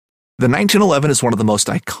The 1911 is one of the most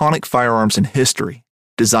iconic firearms in history.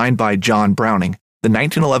 Designed by John Browning, the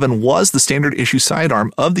 1911 was the standard issue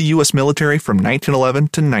sidearm of the U.S. military from 1911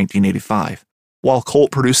 to 1985. While Colt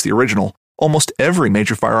produced the original, almost every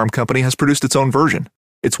major firearm company has produced its own version.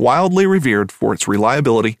 It's wildly revered for its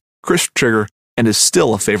reliability, crisp trigger, and is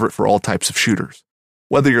still a favorite for all types of shooters.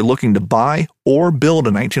 Whether you're looking to buy or build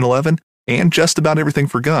a 1911 and just about everything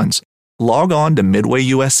for guns, log on to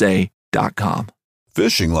MidwayUSA.com.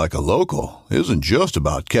 Fishing like a local isn't just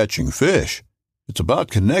about catching fish. It's about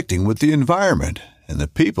connecting with the environment and the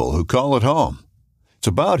people who call it home. It's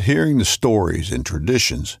about hearing the stories and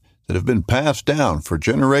traditions that have been passed down for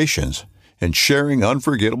generations and sharing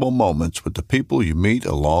unforgettable moments with the people you meet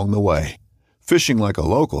along the way. Fishing like a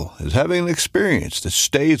local is having an experience that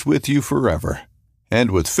stays with you forever.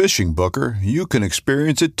 And with Fishing Booker, you can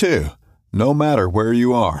experience it too, no matter where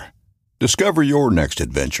you are. Discover your next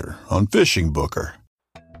adventure on Fishing Booker.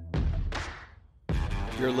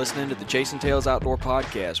 You're listening to the Chasing Tales Outdoor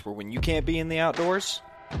Podcast, where when you can't be in the outdoors,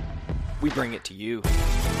 we bring it to you.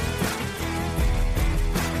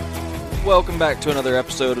 Welcome back to another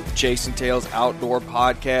episode of the Chasing Tales Outdoor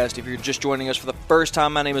Podcast. If you're just joining us for the first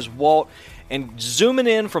time, my name is Walt, and zooming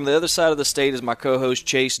in from the other side of the state is my co-host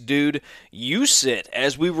Chase. Dude, you sit,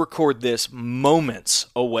 as we record this, moments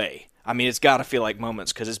away. I mean, it's got to feel like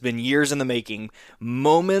moments, because it's been years in the making,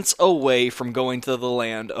 moments away from going to the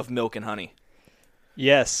land of milk and honey.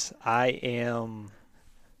 Yes, I am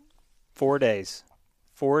 4 days.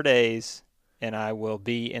 4 days, and I will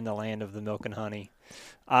be in the land of the milk and honey.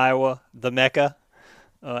 Iowa, the Mecca,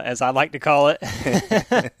 as I like to call it,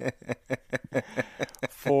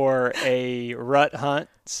 for a rut hunt.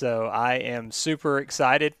 So I am super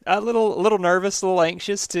excited, a little nervous, a little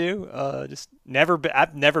anxious too.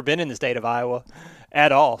 I've never been in the state of Iowa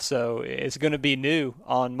at all, so it's going to be new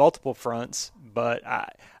on multiple fronts. But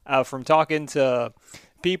from talking to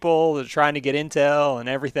people that are trying to get intel and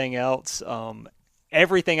everything else,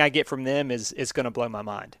 everything I get from them is going to blow my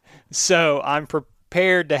mind. So I'm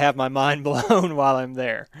prepared to have my mind blown while I'm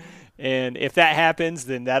there. And if that happens,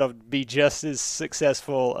 then that'll be just as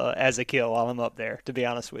successful as a kill while I'm up there, to be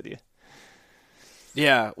honest with you.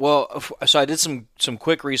 Yeah, well, so I did some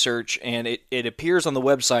quick research, and it appears on the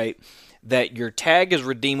website that your tag is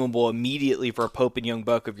redeemable immediately for a Pope and Young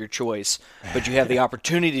buck of your choice, but you have the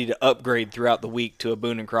opportunity to upgrade throughout the week to a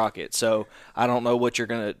Boone and Crockett. So I don't know what you're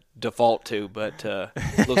going to default to, but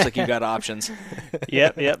it looks like you've got options.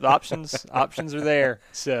 Yep, options are there.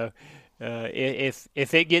 So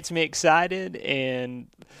if it gets me excited and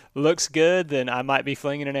looks good, then I might be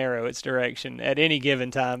flinging an arrow its direction at any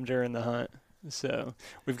given time during the hunt. So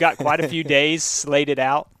we've got quite a few days slated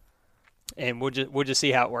out, and we'll just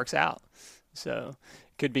see how it works out. So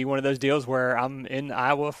it could be one of those deals where I'm in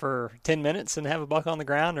Iowa for 10 minutes and have a buck on the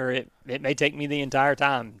ground, or it may take me the entire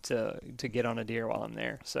time to get on a deer while I'm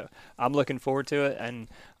there. So I'm looking forward to it, and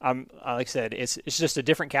I'm like I said, it's just a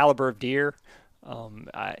different caliber of deer.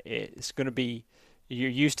 It's going to be,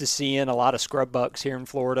 you're used to seeing a lot of scrub bucks here in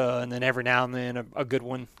Florida, and then every now and then a good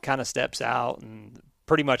one kind of steps out, and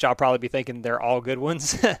pretty much I'll probably be thinking they're all good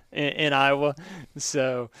ones in Iowa.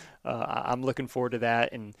 So I'm looking forward to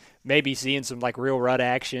that, and maybe seeing some like real rut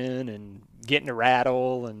action and getting a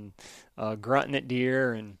rattle and grunting at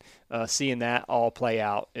deer, and seeing that all play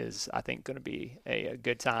out is, I think, going to be a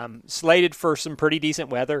good time. Slated for some pretty decent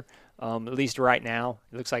weather, at least right now.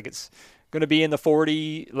 It looks like it's going to be in the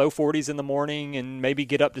low 40s in the morning, and maybe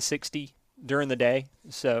get up to 60 during the day.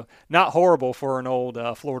 So not horrible for an old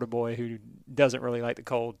Florida boy who doesn't really like the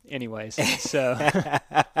cold anyways. So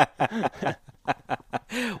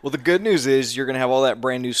well, the good news is you're going to have all that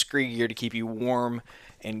brand new Scree gear to keep you warm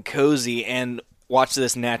and cozy. And watch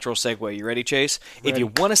this natural segue. You ready, Chase? Ready. If you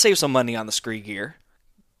want to save some money on the Scree gear,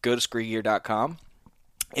 go to ScreeGear.com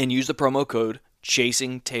and use the promo code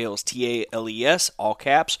Chasing Tales, TALES, all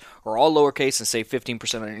caps or all lowercase, and save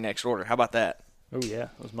 15% on your next order. How about that? Oh yeah,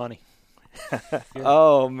 that was money.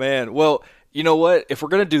 Oh man. Well, you know what? If we're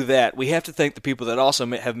going to do that, we have to thank the people that also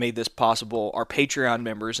have made this possible, our Patreon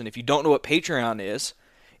members. And if you don't know what Patreon is,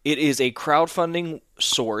 it is a crowdfunding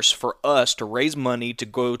source for us to raise money to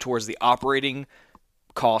go towards the operating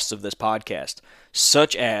costs of this podcast,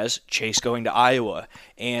 such as Chase going to Iowa.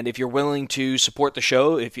 And if you're willing to support the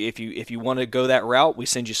show, if you want to go that route, we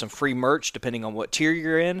send you some free merch depending on what tier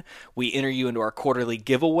you're in. We enter you into our quarterly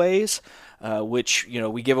giveaways, which,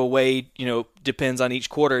 we give away, depends on each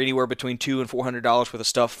quarter, anywhere between $200 and $400 worth of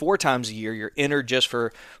stuff 4 times a year. You're entered just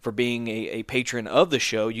for being a patron of the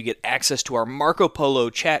show. You get access to our Marco Polo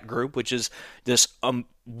chat group, which is this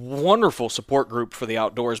wonderful support group for the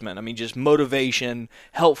outdoorsmen. I mean, just motivation,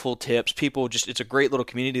 helpful tips. People it's a great little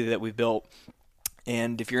community that we've built.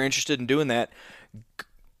 And if you're interested in doing that,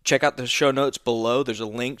 check out the show notes below. There's a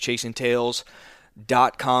link,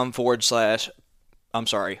 chasingtails.com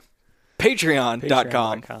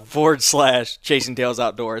patreon.com/Chasing Tails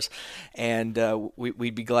Outdoors, and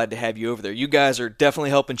we'd be glad to have you over there. You guys are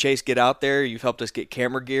definitely helping Chase get out there. You've helped us get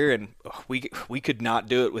camera gear, and we could not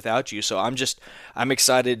do it without you. So I'm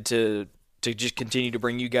excited to just continue to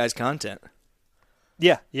bring you guys content.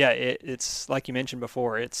 Yeah, it's like you mentioned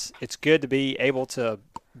before. It's good to be able to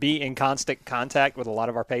be in constant contact with a lot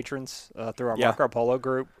of our patrons through our Mark Our Polo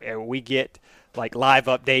group. We get like live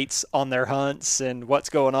updates on their hunts and what's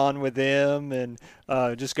going on with them, and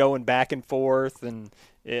just going back and forth. And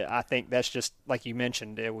I think that's just like you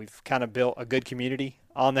mentioned. We've kind of built a good community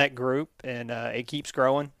on that group, and it keeps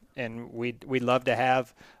growing. And we'd love to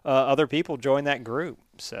have other people join that group.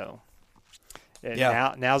 So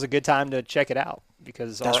now's a good time to check it out.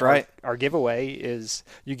 Because our giveaway is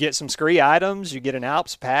you get some Scree items, you get an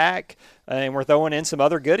Alps pack, and we're throwing in some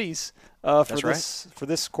other goodies for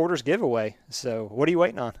this quarter's giveaway. So what are you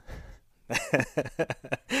waiting on?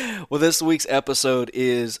 Well, this week's episode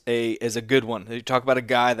is a good one. You talk about a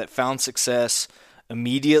guy that found success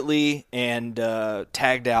immediately and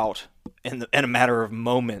tagged out in a matter of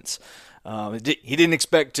moments. He didn't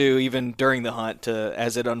expect to, even during the hunt,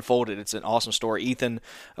 as it unfolded. It's an awesome story. Ethan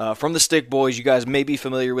from the Stick Boys, you guys may be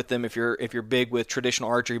familiar with them if you're big with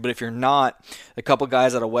traditional archery, but if you're not, a couple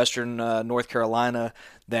guys out of Western North Carolina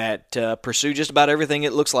that pursue just about everything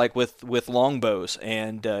it looks like with longbows.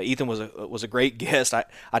 And Ethan was a great guest. I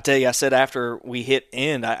tell you, I said after we hit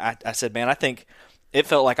end, I said, man, I think it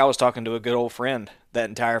felt like I was talking to a good old friend that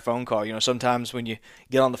entire phone call. You know, sometimes when you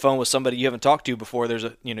get on the phone with somebody you haven't talked to before,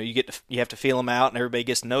 you have to feel them out and everybody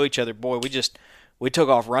gets to know each other. Boy, we took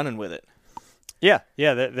off running with it. Yeah,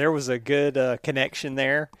 there was a good connection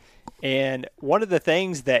there. And one of the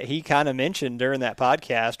things that he kind of mentioned during that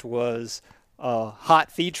podcast was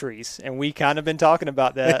hot feed trees, and we kind of been talking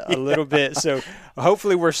about that a little bit. So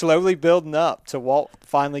hopefully we're slowly building up to Walt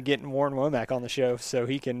finally getting Warren Womack on the show so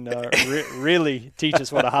he can really teach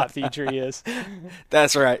us what a hot feed tree is.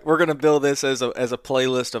 That's right. We're going to build this as a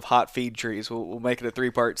playlist of hot feed trees. We'll make it a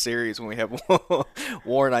 3-part series when we have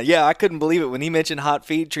Warren on. Yeah, I couldn't believe it when he mentioned hot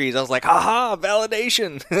feed trees. I was like, aha,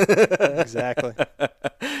 validation. Exactly.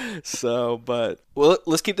 So, but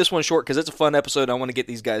let's keep this one short because it's a fun episode. I want to get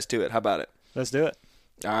these guys to it. How about it? Let's do it.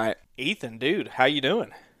 All right. Ethan, dude, how you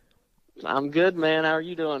doing? I'm good, man. How are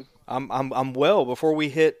you doing? I'm well. Before we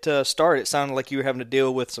hit start, it sounded like you were having to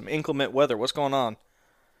deal with some inclement weather. What's going on?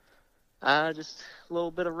 Just a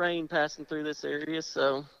little bit of rain passing through this area,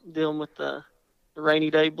 so dealing with the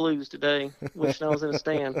rainy day blues today. Wishing I was in a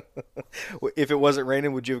stand. If it wasn't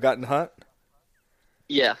raining, would you have gotten to hunt?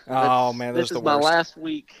 Yeah. Oh, man, this is my last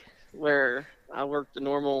week where I work the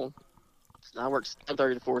normal. I work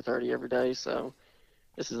 7:30 to 4:30 every day, so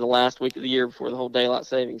this is the last week of the year before the whole daylight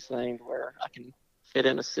savings thing where I can fit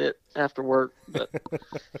in a sit after work. But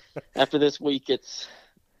after this week, it's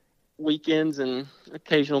weekends and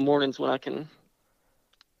occasional mornings when I can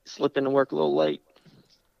slip into work a little late.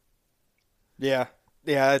 Yeah,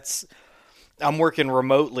 I'm working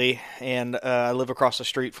remotely, and I live across the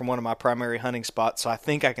street from one of my primary hunting spots, so I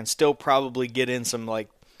think I can still probably get in some,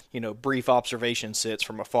 brief observation sits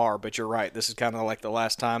from afar. But you're right, this is kind of like the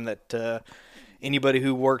last time that anybody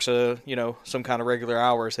who works some kind of regular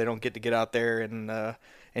hours, they don't get to get out there and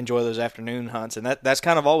enjoy those afternoon hunts. And that's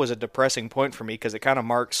kind of always a depressing point for me because it kind of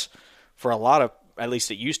marks for a lot of, at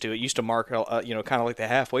least it used to mark kind of like the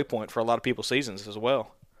halfway point for a lot of people's seasons as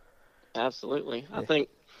well. Absolutely. Yeah.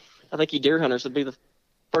 I think you deer hunters would be the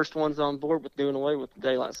first ones on board with doing away with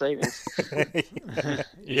daylight savings.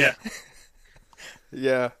 Yeah.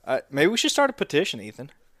 Yeah. Maybe we should start a petition,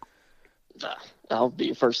 Ethan. I'll be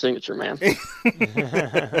your first signature, man.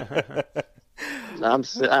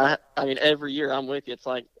 I mean, every year I'm with you. It's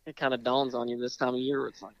like it kind of dawns on you this time of year where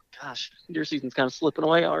it's like, gosh, deer season's kind of slipping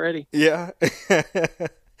away already. Yeah.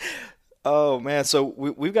 Oh, man. So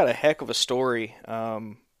we've got a heck of a story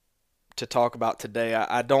to talk about today.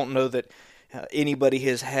 I don't know that anybody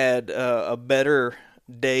has had a better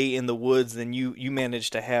day in the woods than you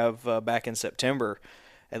managed to have back in September,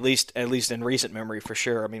 at least in recent memory, for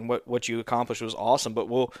sure. I mean, what you accomplished was awesome. But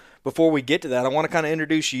before we get to that, I want to kind of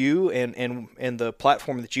introduce you and the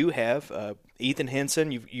platform that you have. Ethan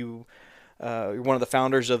Henson, you're one of the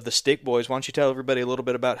founders of the Stick Boys. Why don't you tell everybody a little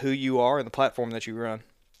bit about who you are and the platform that you run?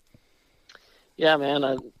 Yeah,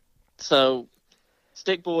 man. So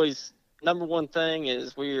Stick Boys, number one thing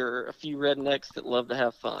is we're a few rednecks that love to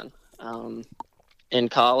have fun. In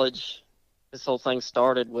college, this whole thing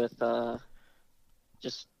started with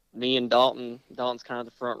just me and Dalton's kind of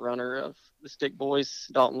the front runner of the Stick Boys.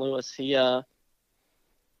 Dalton Lewis, he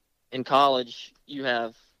in college you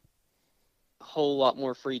have a whole lot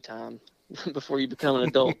more free time before you become an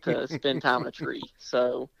adult to spend time in a tree.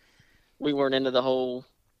 So we weren't into the whole,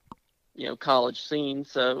 college scene.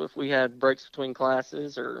 So if we had breaks between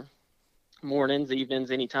classes or mornings,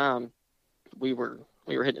 evenings, anytime, we were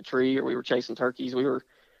hitting a tree or we were chasing turkeys. We were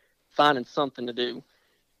finding something to do.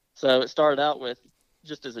 So it started out with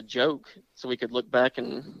just as a joke, so we could look back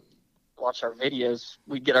and watch our videos.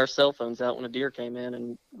 We'd get our cell phones out when a deer came in,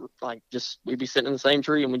 and we'd be sitting in the same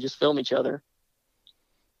tree and we'd just film each other.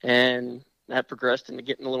 And that progressed into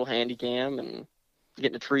getting a little handy cam and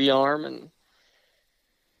getting a tree arm, and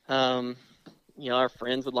our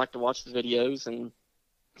friends would like to watch the videos, and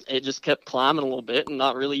it just kept climbing a little bit and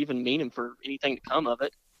not really even meaning for anything to come of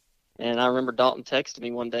it. And I remember Dalton texted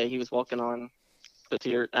me one day. He was walking on the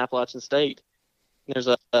here at Appalachian State. There's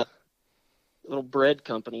a little bread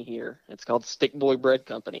company here. It's called Stick Boy Bread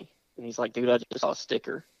Company. And he's like, dude, I just saw a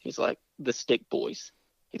sticker. He's like, the Stick Boys.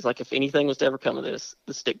 He's like, if anything was to ever come of this,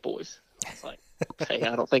 the Stick Boys. I was like, hey,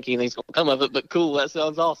 I don't think anything's going to come of it, but cool, that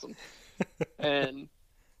sounds awesome. And,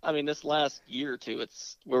 I mean, this last year or two,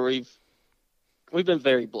 it's where we've been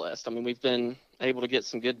very blessed. I mean, we've been able to get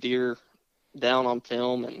some good deer down on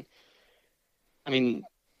film, and, I mean,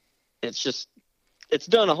 it's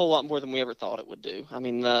done a whole lot more than we ever thought it would do. I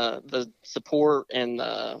mean, the support and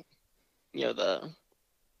the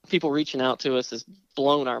people reaching out to us has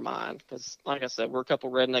blown our mind, because, like I said, we're a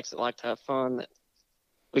couple rednecks that like to have fun. That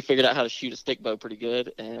we figured out how to shoot a stick bow pretty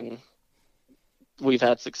good, and we've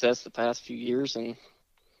had success the past few years, and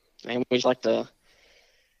we just like to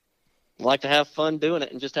have fun doing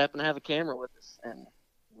it, and just happen to have a camera with us. And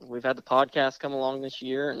we've had the podcast come along this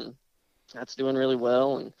year, and that's doing really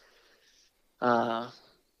well. And I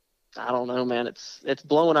don't know, man, it's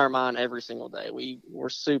blowing our mind every single day. We're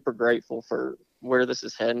super grateful for where this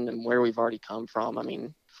is heading and where we've already come from. I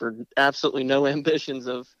mean, for absolutely no ambitions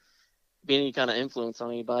of being any kind of influence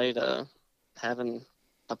on anybody, to having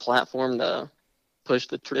a platform to push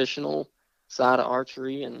the traditional side of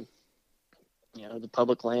archery and, the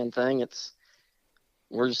public land thing.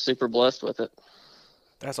 We're just super blessed with it.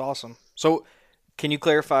 That's awesome. So can you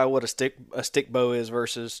clarify what a stick bow is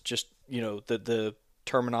versus just, the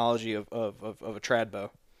terminology of a trad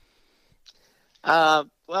bow?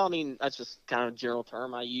 Well, I mean, that's just kind of a general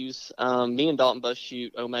term I use. Me and Dalton both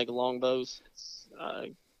shoot Omega longbows. It's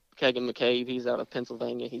Kegan McCabe. He's out of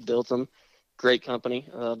Pennsylvania. He builds them. Great company.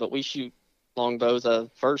 But we shoot longbows.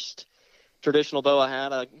 First traditional bow I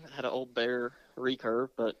had an Old Bear recurve,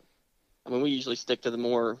 but I mean, we usually stick to the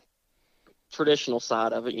more traditional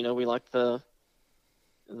side of it. We like the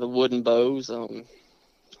wooden bows. I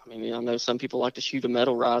mean, I know some people like to shoot a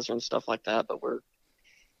metal riser and stuff like that, but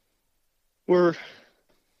we're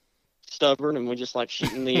stubborn, and we just like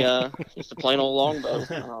shooting the just a plain old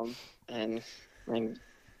longbow. And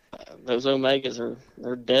those Omegas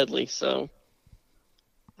they're deadly. So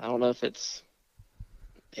I don't know if it's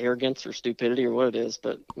arrogance or stupidity or what it is,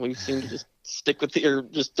 but we seem to just stick with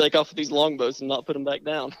just take off with these longbows and not put them back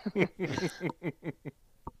down.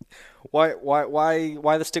 Why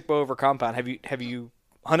the stick bow over compound? Have you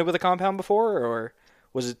hunted with a compound before, or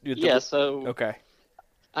was it? Yeah. So okay.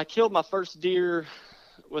 I killed my first deer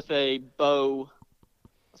with a bow. I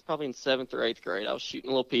was probably in 7th or 8th grade. I was shooting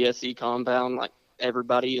a little PSE compound like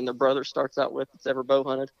everybody and their brother starts out with that's ever bow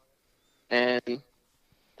hunted. And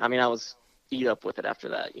I mean, I was eat up with it after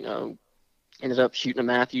that, ended up shooting a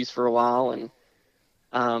Matthews for a while. And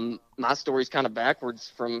my story's kind of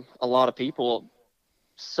backwards from a lot of people.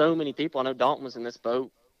 So many people, I know Dalton was in this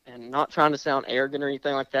boat, and not trying to sound arrogant or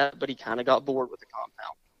anything like that, but he kind of got bored with the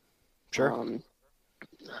compound. Sure.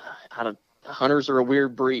 Hunters are a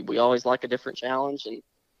weird breed. We always like a different challenge. And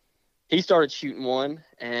he started shooting one,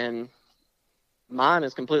 and mine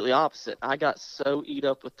is completely opposite. I got so eat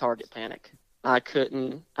up with target panic. I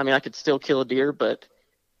could still kill a deer, but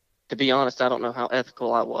to be honest, I don't know how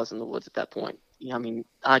ethical I was in the woods at that point. I mean,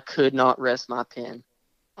 I could not rest my pin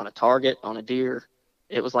on a target, on a deer.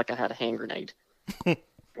 It was like I had a hand grenade.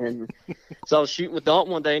 And so I was shooting with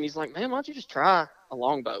Dalton one day, and he's like, man, why don't you just try a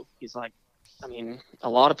longbow? He's like, I mean, a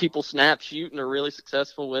lot of people snap shoot and are really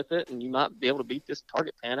successful with it, and you might be able to beat this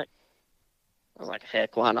target panic. I was like,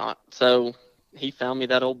 heck, why not? So he found me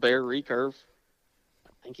that Old Bear recurve.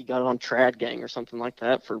 I think he got it on Trad Gang or something like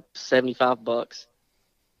that for $75.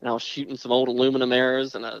 And I was shooting some old aluminum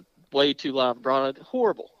arrows and a way too loud broad,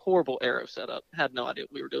 horrible arrow setup. Had no idea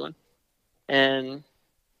what we were doing. And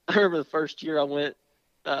I remember the first year I went,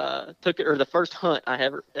 the first hunt I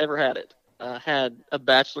ever had it, had a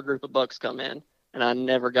bachelor group of bucks come in. and I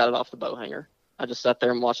never got it off the bow hanger. I just sat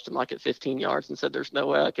there and watched him like at 15 yards and said, "There's no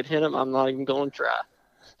way I could hit him. I'm not even going to try."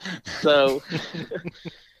 So,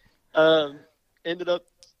 ended up,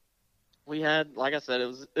 we had, like I said,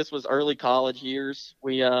 this was early college years.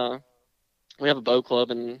 We have a bow club,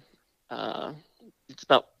 and it's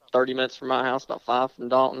about 30 minutes from my house, about 5 from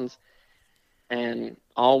Dalton's. And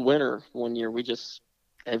all winter one year,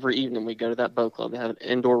 every evening we'd go to that bow club. They have an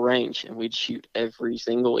indoor range, and we'd shoot every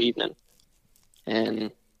single evening.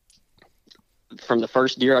 And from the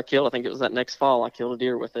first deer I killed, I think it was that next fall, I killed a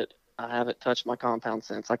deer with it. I haven't touched my compound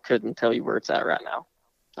since. I couldn't tell you where it's at right now.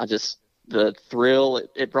 The thrill,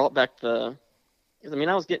 it brought back I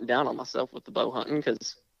was getting down on myself with the bow hunting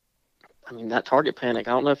because, that target panic,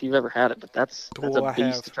 I don't know if you've ever had it, but that's a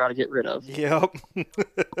beast to try to get rid of. Yep.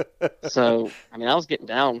 So, I was getting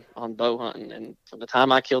down on bow hunting, and from the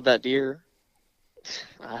time I killed that deer,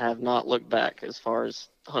 I have not looked back as far as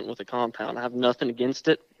hunting with a compound. I have nothing against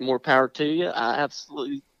it. More power to you.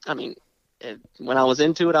 When I was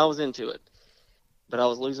into it, I was into it. But I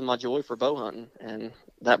was losing my joy for bow hunting, and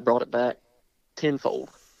that brought it back tenfold.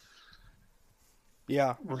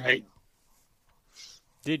 Yeah. Right.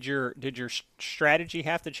 Did your strategy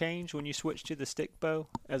have to change when you switched to the stick bow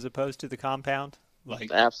as opposed to the compound?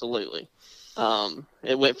 Absolutely.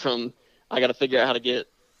 It went from I got to figure out how to get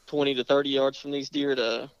 20 to 30 yards from these deer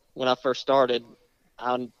to when I first started,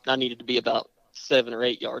 I needed to be about 7 or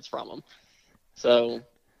 8 yards from them. So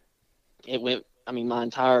it went. My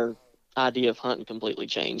entire idea of hunting completely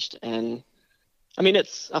changed, and I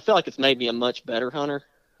feel like it's made me a much better hunter.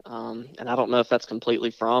 And I don't know if that's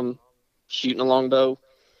completely from shooting a longbow,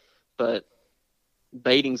 but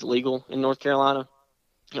baiting's legal in North Carolina.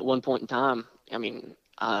 At one point in time,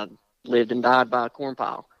 I lived and died by a corn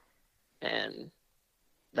pile, and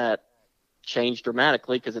that changed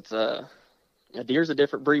dramatically because a deer's a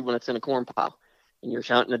different breed when it's in a corn pile, and you're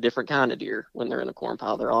hunting a different kind of deer when they're in a corn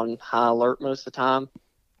pile. They're on high alert most of the time,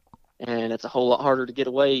 and it's a whole lot harder to get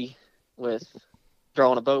away with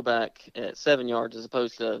drawing a bow back at 7 yards as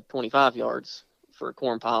opposed to 25 yards for a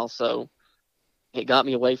corn pile. So it got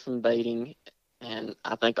me away from baiting, and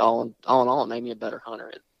I think all in all, it made me a better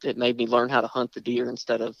hunter. It made me learn how to hunt the deer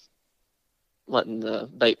instead of letting the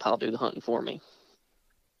bait pile do the hunting for me.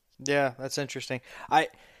 Yeah, that's interesting.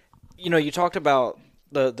 You talked about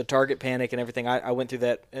the target panic and everything. I went through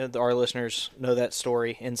that. Our listeners know that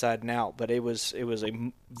story inside and out, but it was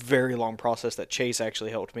a very long process that Chase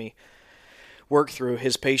actually helped me work through.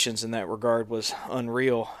 His patience in that regard was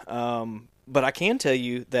unreal. But I can tell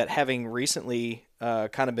you that having recently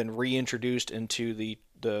kind of been reintroduced into the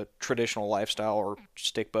traditional lifestyle or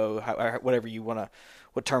stick bow, whatever you want to,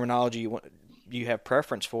 what terminology you have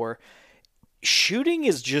preference for, shooting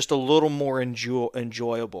is just a little more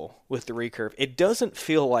enjoyable with the recurve. It doesn't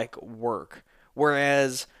feel like work.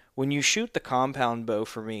 Whereas when you shoot the compound bow,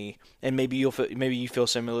 for me, and maybe you feel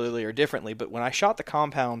similarly or differently, but when I shot the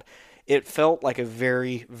compound, it felt like a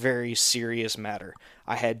very, very serious matter.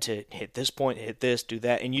 I had to hit this point, hit this, do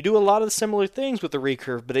that, and you do a lot of the similar things with the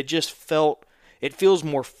recurve, but it feels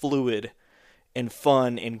more fluid and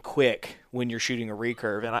fun and quick when you're shooting a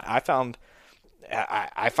recurve. And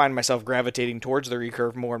I find myself gravitating towards the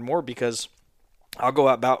recurve more and more because I'll go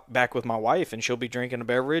out back with my wife and she'll be drinking a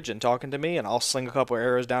beverage and talking to me, and I'll sling a couple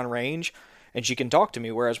arrows down range and she can talk to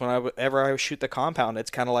me. Whereas whenever I shoot the compound,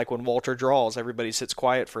 it's kind of like when Walter draws, everybody sits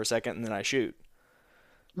quiet for a second and then I shoot.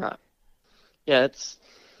 Right. Yeah,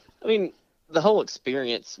 the whole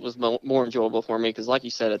experience was more enjoyable for me because, like you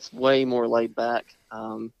said, it's way more laid back.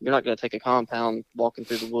 You're not going to take a compound walking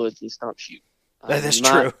through the woods and stump shoot. That's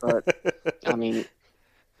true. But I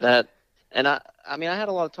had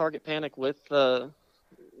a lot of target panic with that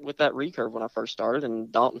recurve when I first started,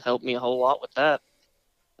 and Dalton helped me a whole lot with that.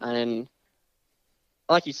 And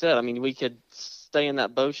like you said, we could stay in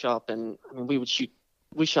that bow shop, and we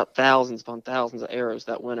shot thousands upon thousands of arrows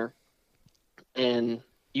that winter, and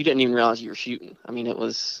you didn't even realize you were shooting.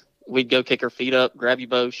 We'd go kick our feet up, grab your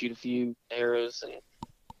bow, shoot a few arrows,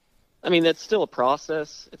 and that's still a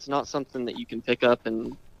process. It's not something that you can pick up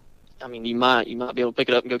and, you might be able to pick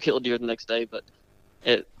it up and go kill a deer the next day, but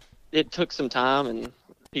it took some time and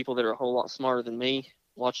people that are a whole lot smarter than me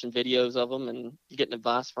watching videos of them and getting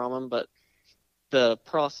advice from them, but the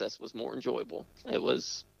process was more enjoyable. It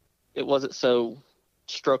wasn't so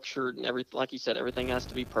structured and everything. Like you said, everything has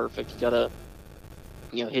to be perfect. You gotta,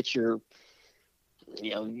 hit your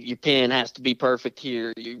pin has to be perfect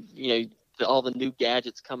here. All the new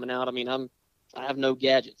gadgets coming out. I have no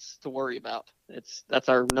gadgets to worry about. That's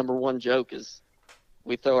our number one joke is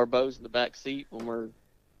we throw our bows in the back seat when we're,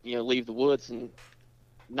 leave the woods, and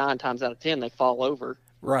 9 times out of 10 they fall over.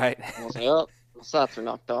 Right. And we'll say, "Oh, sights are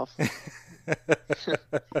knocked off.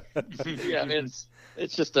 Yeah, I mean,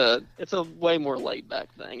 it's just a way more laid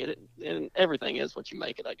back thing. And everything is what you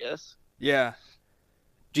make it, I guess. Yeah.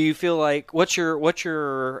 Do you feel like what's your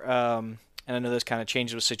and I know this kind of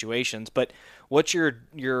changes with situations, but what's your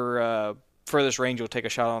furthest range you'll take a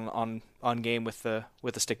shot on game with the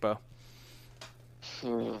stick bow?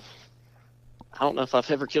 I don't know if I've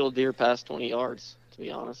ever killed a deer past 20 yards, to be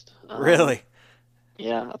honest. Really?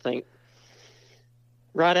 Yeah, I think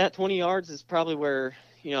right at 20 yards is probably where,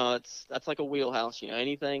 that's like a wheelhouse.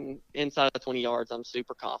 Anything inside of 20 yards, I'm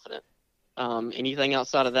super confident. Anything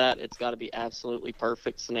outside of that, it's got to be absolutely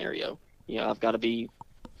perfect scenario. I've got to be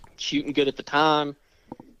shooting good at the time,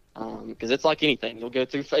 because it's like anything. You'll go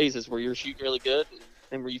through phases where you're shooting really good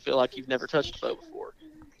and where you feel like you've never touched a bow before.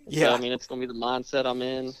 Yeah. So, I mean, it's going to be the mindset I'm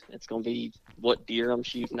in. It's going to be what deer I'm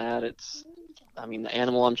shooting at. The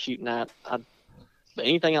animal I'm shooting at. But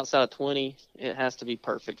anything outside of 20, it has to be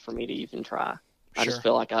perfect for me to even try. I just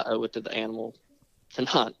feel like I owe it to the animal to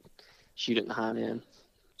not shoot it in the hind end.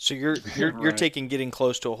 So you're Right. taking getting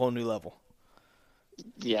close to a whole new level.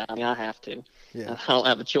 Yeah, I mean, I have to. Yeah. I don't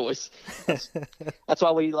have a choice. That's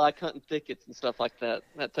why we like hunting thickets and stuff like that.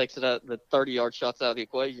 That takes it out, the 30-yard shots out of the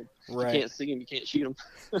equation. Right. You can't see them, you can't shoot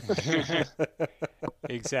them.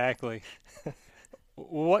 Exactly.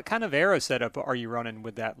 What kind of arrow setup are you running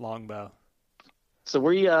with that longbow? So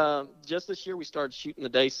we just this year we started shooting the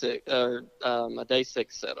day six, a day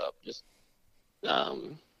 6 setup. Just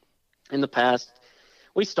in the past,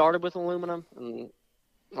 we started with aluminum, and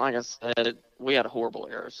like I said, we had a horrible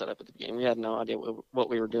arrow setup at the beginning. We had no idea what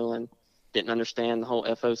we were doing. Didn't understand the whole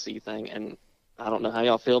FOC thing, and I don't know how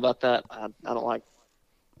y'all feel about that. I don't like.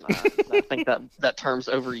 I think that term's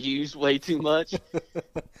overused way too much.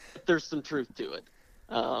 But there's some truth to it.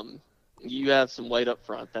 You have some weight up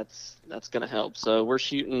front. That's going to help. So we're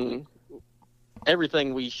shooting.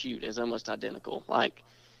 Everything we shoot is almost identical. Like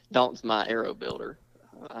Dalton's my arrow builder.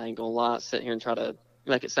 I ain't gonna lie. Sit here and try to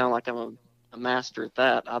make it sound like I'm a master at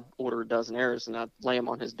that. I order a dozen arrows and I lay them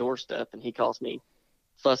on his doorstep, and he calls me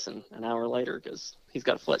fussing an hour later because he's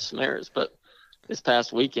got to fletch some arrows. But this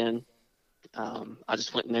past weekend, I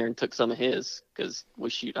just went in there and took some of his because we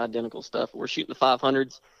shoot identical stuff. We're shooting the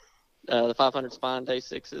 500s, the 500 spine day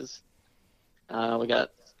 6s. We got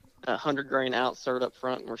 100 grain outsert up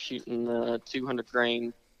front, and we're shooting the 200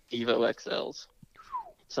 grain Evo XLs.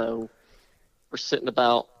 So we're sitting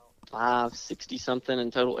about 560 something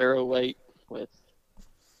in total arrow weight with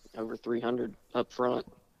over 300 up front,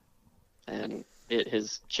 and it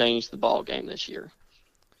has changed the ball game this year.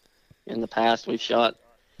 In the past, we've shot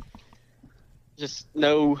just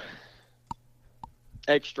no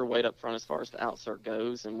extra weight up front as far as the outsert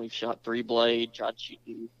goes, and we've shot 3-blade, tried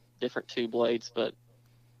shooting different 2-blades, but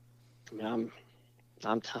I mean,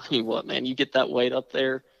 I'm telling you what, man, you get that weight up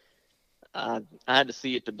there. I had to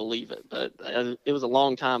see it to believe it, but it was a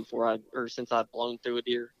long time since I'd blown through a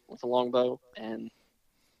deer with a longbow, and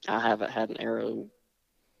I haven't had an arrow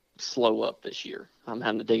slow up this year. I'm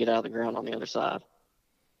having to dig it out of the ground on the other side.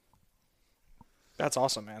 That's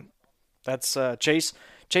awesome, man. That's Chase.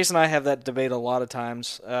 Chase and I have that debate a lot of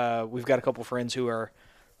times. We've got a couple friends who are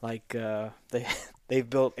like they've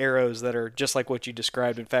built arrows that are just like what you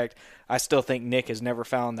described. In fact, I still think Nick has never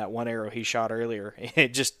found that one arrow he shot earlier. It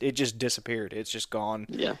just disappeared. It's just gone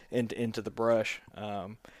into the brush.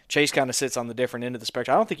 Chase kind of sits on the different end of the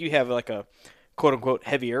spectrum. I don't think you have like a quote unquote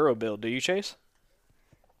heavy arrow build, do you, Chase?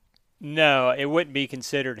 No, it wouldn't be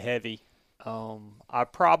considered heavy. I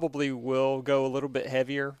probably will go a little bit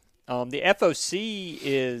heavier. The FOC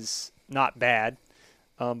is not bad,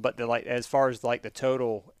 but as far as like the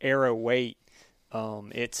total arrow weight,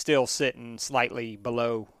 it's still sitting slightly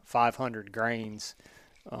below 500 grains,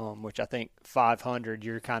 which I think 500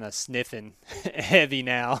 you're kind of sniffing heavy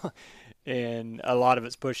now, and a lot of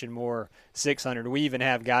it's pushing more 600. We even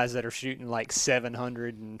have guys that are shooting like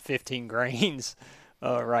 715 grains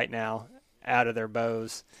right now out of their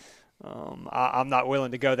bows. I'm not willing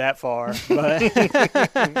to go that far, but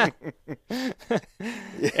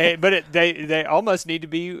they almost need to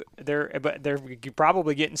be there. But they're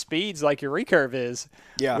probably getting speeds like your recurve is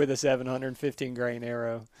with a 715 grain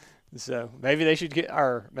arrow. So maybe they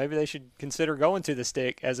should consider going to the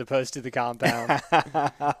stick as opposed to the compound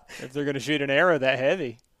if they're going to shoot an arrow that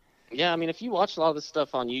heavy. Yeah, I mean, if you watch a lot of this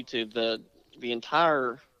stuff on YouTube, the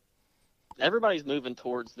entire everybody's moving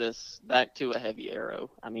towards this back to a heavy arrow.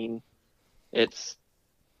 I mean,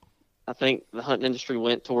 I think the hunting industry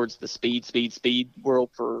went towards the speed world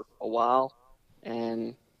for a while.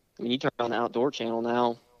 And I mean, you turn on the Outdoor Channel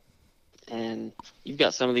now, and you've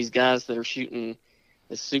got some of these guys that are shooting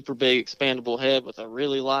this super big expandable head with a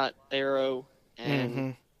really light arrow, And Mm-hmm.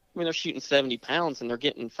 I mean, they're shooting 70 pounds and they're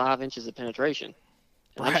getting 5 inches of penetration.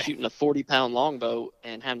 And I'm Right. shooting a 40-pound longbow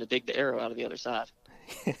and having to dig the arrow out of the other side.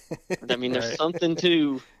 I mean, there's Right. something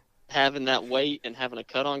to having that weight and having a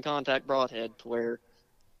cut-on contact broadhead to where,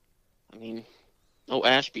 I mean,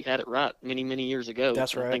 Ashby had it right many, many years ago.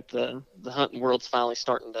 That's right. I think the hunting world's finally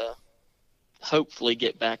starting to hopefully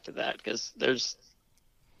get back to that, because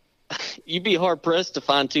you'd be hard-pressed to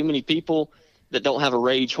find too many people that don't have a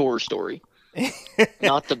rage horror story.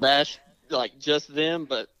 Not to bash, like, just them,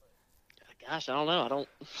 but gosh, I don't know.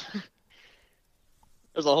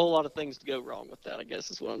 There's a whole lot of things to go wrong with that, I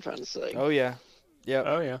guess is what I'm trying to say. Oh yeah. Yep.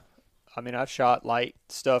 Oh yeah. I mean, I've shot light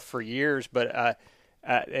stuff for years, but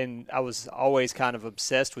and I was always kind of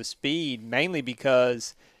obsessed with speed, mainly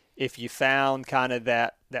because if you found kind of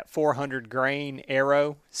that 400 grain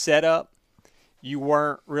arrow setup, you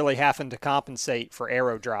weren't really having to compensate for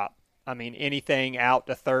arrow drop. I mean, anything out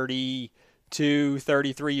to 32,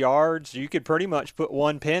 33 yards, you could pretty much put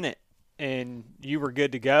one pin it and you were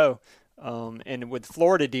good to go. And with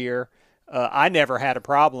Florida deer, I never had a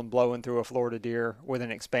problem blowing through a Florida deer with an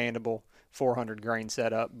expandable 400 grain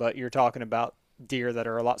setup, but you're talking about deer that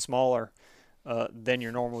are a lot smaller than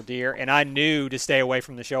your normal deer, and I knew to stay away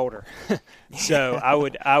from the shoulder. So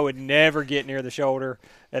I would never get near the shoulder.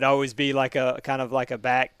 It'd always be like a kind of like a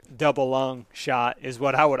back double lung shot is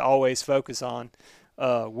what I would always focus on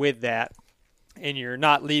with that. And you're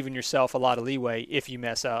not leaving yourself a lot of leeway if you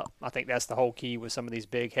mess up. I think that's the whole key with some of these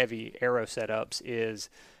big, heavy arrow setups is,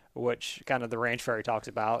 which kind of the Ranch Fairy talks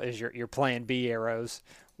about, is your plan B arrows,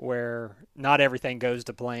 where not everything goes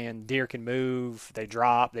to plan. Deer can move, they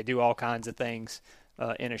drop, they do all kinds of things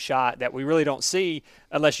in a shot that we really don't see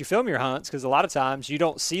unless you film your hunts, because a lot of times you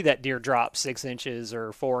don't see that deer drop 6 inches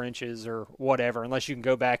or 4 inches or whatever unless you can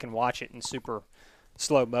go back and watch it in super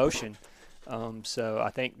slow motion. So I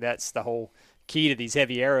think that's the whole key to these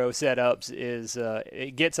heavy arrow setups is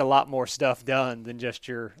it gets a lot more stuff done than just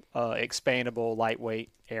your expandable lightweight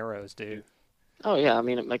arrows do. Oh yeah, I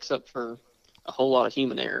mean, it makes up for a whole lot of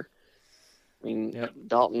human error. I mean, Yep.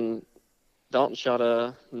 Dalton shot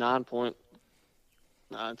a 9-point.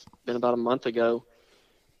 It's been about a month ago,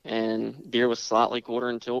 and deer was slightly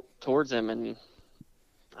quartering towards him, and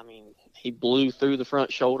I mean, he blew through the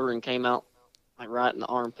front shoulder and came out like right in the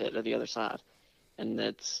armpit of the other side, and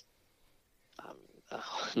that's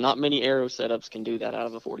not many arrow setups can do that out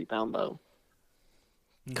of a 40-pound bow.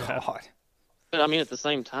 God. But I mean, at the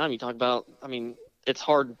same time, you talk about, I mean, it's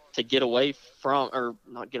hard to get away from, or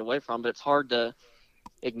not get away from, but it's hard to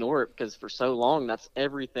ignore it because for so long, that's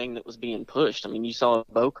everything that was being pushed. I mean, you saw a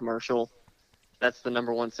bow commercial. That's the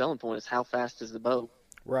number one selling point is how fast is the bow?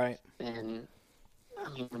 Right. And I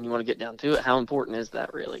mean, when you want to get down to it, how important is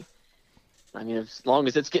that really? I mean, as long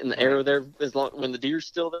as it's getting the arrow there, when the deer's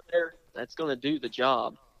still there, that's going to do the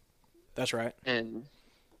job. That's right. And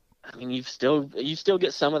I mean, you still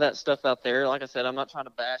get some of that stuff out there. Like I said, I'm not trying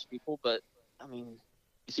to bash people, but I mean,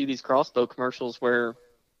 you see these crossbow commercials where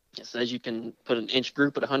it says you can put an inch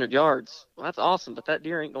group at 100 yards. Well, that's awesome, but that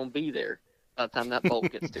deer ain't going to be there by the time that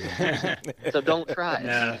bolt gets to it. So don't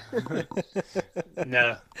try it.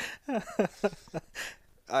 No.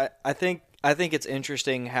 I think it's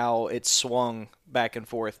interesting how it swung back and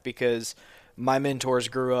forth because my mentors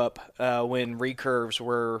grew up when recurves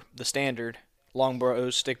were the standard. Long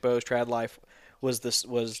bows, stick bows, trad life was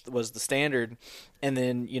the standard, and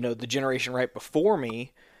then the generation right before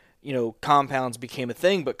me, compounds became a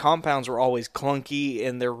thing, but compounds were always clunky,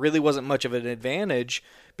 and there really wasn't much of an advantage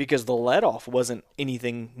because the let-off wasn't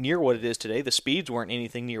anything near what it is today. The speeds weren't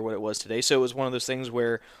anything near what it was today, so it was one of those things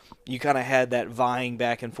where you kind of had that vying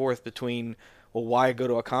back and forth between, well, why go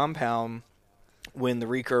to a compound when the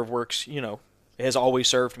recurve works, has always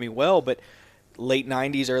served me well, but late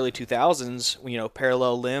 90s, early 2000s,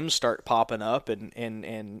 parallel limbs start popping up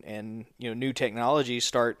and new technologies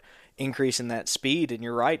start increasing that speed. And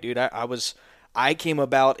you're right, dude. I came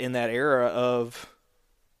about in that era of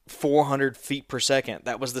 400 feet per second.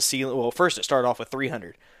 That was the ceiling. Well, first it started off with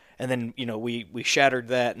 300. And then, we shattered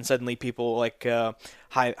that, and suddenly people like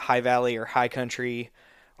High Valley or High Country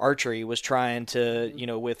Archery was trying to,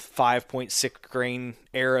 with 5.6 grain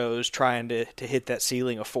arrows, trying to hit that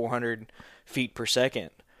ceiling of 400 feet per second.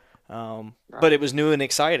 But it was new and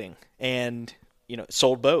exciting, and it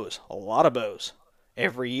sold bows, a lot of bows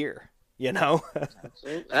every year.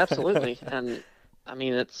 Absolutely. And I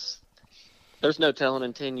mean, there's no telling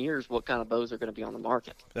in 10 years what kind of bows are going to be on the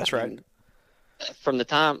market. That's right. And from the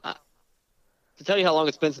time to tell you how long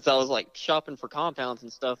it's been since I was like shopping for compounds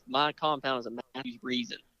and stuff, my compound is a Matthews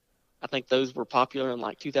Reason. I think those were popular in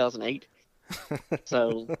like 2008.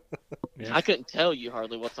 So Yeah. I couldn't tell you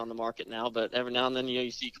hardly what's on the market now, but every now and then,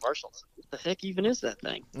 you see commercials. What the heck even is that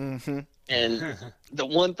thing? Mm-hmm. And the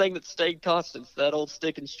one thing that stayed constant is that old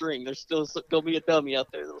stick and string. There's still going to be a dummy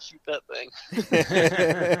out there that'll shoot that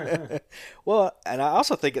thing. Well, and I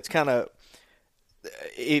also think it's kind of,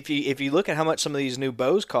 if you look at how much some of these new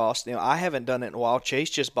bows cost, I haven't done it in a while.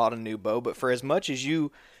 Chase just bought a new bow, but for as much as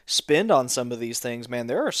you spend on some of these things, man,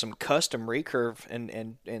 there are some custom recurve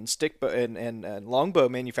and stick bow and longbow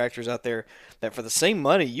manufacturers out there that for the same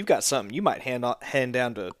money, you've got something you might hand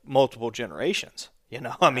down to multiple generations.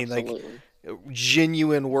 I mean, like Absolutely.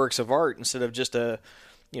 genuine works of art instead of just a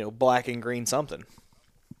black and green something.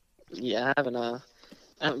 Yeah, I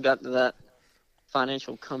haven't gotten to that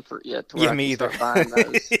financial comfort yet to where Yeah, I me can either. start buying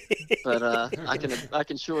those. But I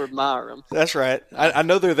can sure admire them. That's right. I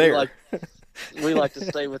know they're there. We like to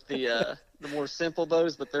stay with the more simple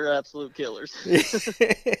bows, but they're absolute killers.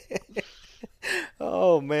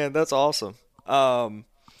 Oh man, that's awesome.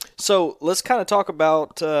 So let's kind of talk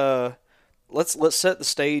about let's set the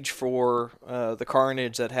stage for the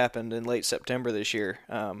carnage that happened in late September this year.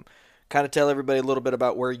 Kind of tell everybody a little bit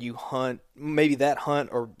about where you hunt, maybe that hunt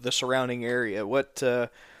or the surrounding area. What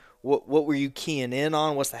were you keying in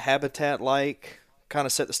on? What's the habitat like? Kind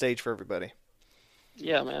of set the stage for everybody.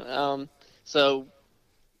 Yeah, man. So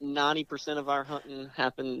 90% of our hunting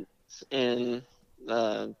happens in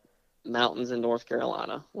the mountains in North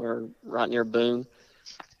Carolina. We're right near Boone.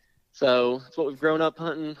 So it's what we've grown up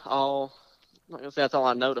hunting. I'm not going to say that's all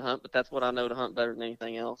I know to hunt, but that's what I know to hunt better than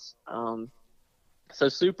anything else. So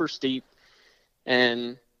super steep,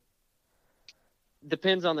 and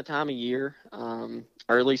depends on the time of year.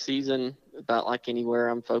 Early season, about like anywhere,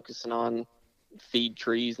 I'm focusing on feed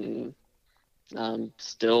trees, and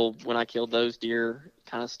still, when I killed those deer,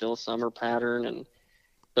 kind of still a summer pattern.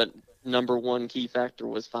 But number one key factor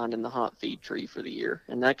was finding the hot feed tree for the year,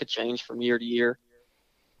 and that could change from year to year.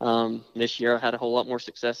 This year I had a whole lot more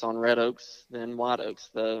success on red oaks than white oaks.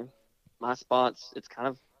 My spots,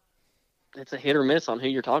 it's a hit or miss on who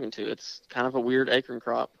you're talking to. It's kind of a weird acorn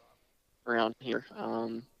crop around here.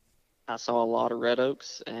 I saw a lot of red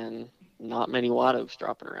oaks and not many white oaks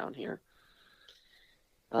dropping around here.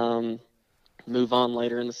 Move on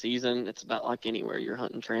later in the season. It's about like anywhere you're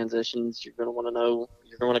hunting transitions. You're going to want to know,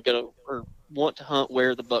 you're going to go or want to hunt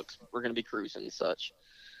where the bucks were going to be cruising and such.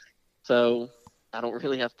 So I don't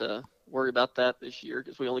really have to worry about that this year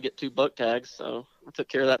because we only get 2 buck tags. So I took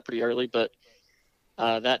care of that pretty early, but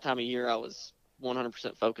that time of year, I was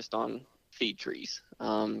 100% focused on feed trees.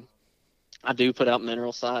 I do put out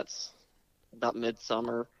mineral sights about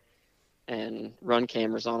midsummer and run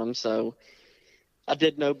cameras on them. So I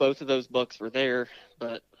did know both of those bucks were there,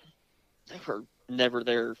 but they were never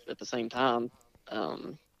there at the same time.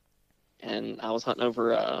 And I was hunting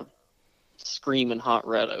over a screaming hot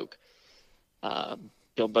red oak.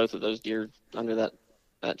 Killed both of those deer under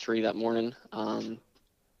that tree that morning.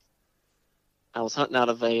 I was hunting out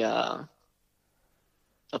of a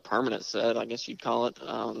permanent set, I guess you'd call it,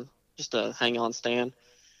 just a hang-on stand.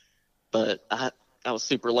 But I was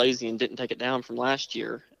super lazy and didn't take it down from last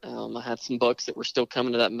year. I had some bucks that were still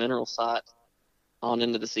coming to that mineral site on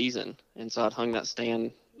into the season, and so I'd hung that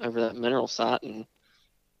stand over that mineral site, and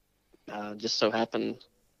just so happened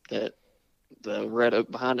that the red oak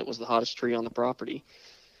behind it was the hottest tree on the property.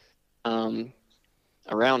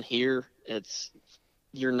 Around here,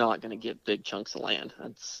 you're not going to get big chunks of land.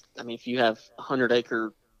 If you have a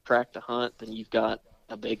 100-acre tract to hunt, then you've got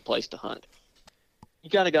a big place to hunt. You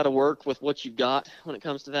kind of got to work with what you've got when it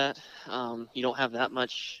comes to that. You don't have that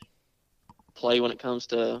much play when it comes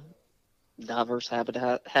to diverse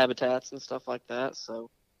habitats and stuff like that. So,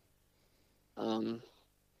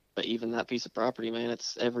 but even that piece of property, man,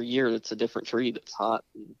 it's every year it's a different tree that's hot.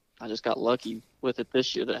 And I just got lucky with it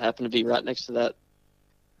this year that happened to be right next to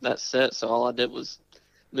that set. So all I did was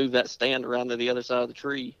move that stand around to the other side of the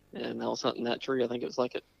tree, and I was hunting that tree. I think it was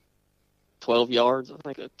like at 12 yards,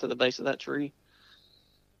 to the base of that tree.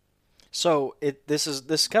 So this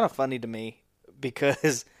is kind of funny to me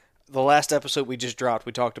because the last episode we just dropped,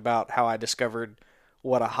 we talked about how I discovered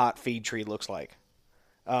what a hot feed tree looks like.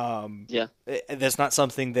 Yeah. That's not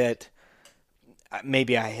something that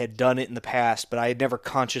maybe I had done it in the past, but I had never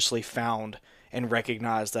consciously found and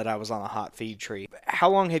recognized that I was on a hot feed tree. How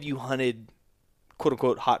long have you hunted, quote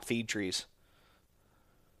unquote, hot feed trees?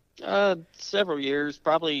 Several years,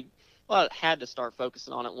 probably. Well, I had to start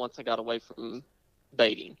focusing on it once I got away from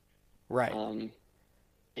baiting. Right.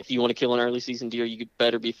 If you want to kill an early season deer, you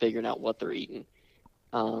better be figuring out what they're eating.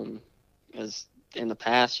 Because in the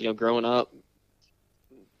past, growing up,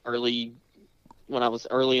 when I was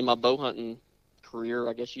early in my bow hunting career,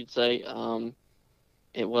 I guess you'd say,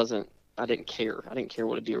 it wasn't. I didn't care. I didn't care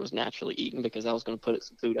what a deer was naturally eating because I was going to put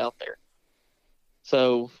some food out there.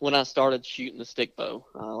 So when I started shooting the stick bow,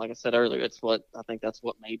 like I said earlier, I think that's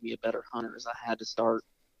what made me a better hunter. Is I had to start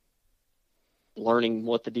learning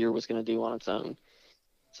what the deer was going to do on its own.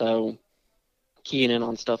 So keying in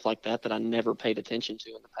on stuff like that I never paid attention to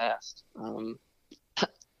in the past.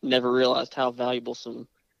 Never realized how valuable some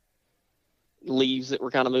leaves that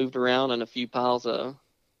were kind of moved around and a few piles of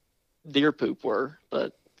deer poop were,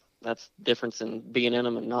 but that's the difference in being in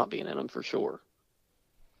them and not being in them for sure.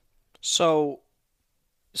 So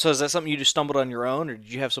is that something you just stumbled on your own, or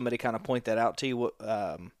did you have somebody kind of point that out to you?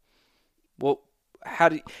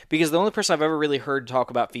 Because the only person I've ever really heard talk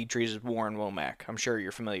about feed trees is Warren Womack. I'm sure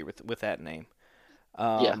you're familiar with that name.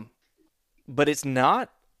 Yeah. But it's not.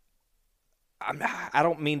 I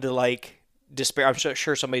don't mean to like despair. I'm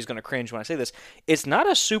sure somebody's going to cringe when I say this. It's not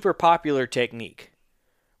a super popular technique,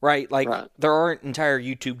 right? Like there aren't entire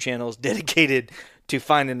YouTube channels dedicated to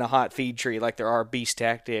finding a hot feed tree like there are Beast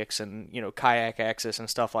Tactics and Kayak Access and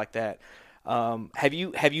stuff like that. Have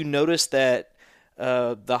you noticed that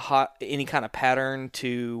any kind of pattern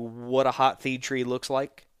to what a hot feed tree looks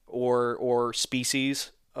like or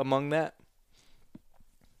species among that?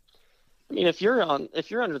 I mean, if you're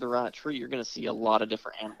under the right tree, you're going to see a lot of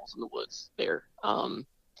different animals in the woods there. A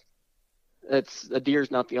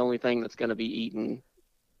deer's not the only thing that's going to be eating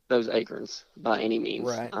those acorns by any means.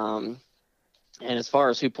 Right. And as far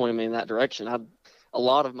as who pointed me in that direction, a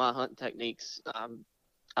lot of my hunting techniques,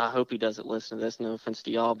 I hope he doesn't listen to this, no offense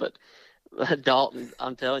to y'all, but Dalton,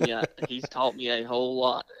 I'm telling you, he's taught me a whole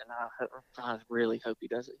lot, and I really hope he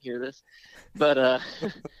doesn't hear this. But,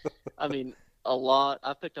 I mean,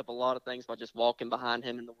 I picked up a lot of things by just walking behind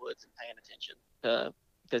him in the woods and paying attention,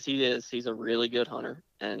 because he's a really good hunter.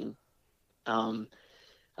 And I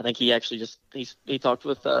think he actually he talked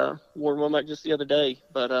with Warren Womack just the other day,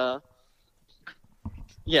 but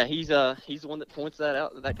yeah, he's the one that points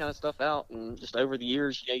that kind of stuff out. And just over the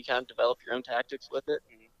years, you kind of develop your own tactics with it.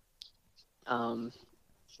 And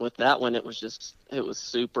with that one, it was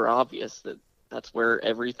super obvious that's where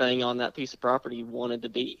everything on that piece of property wanted to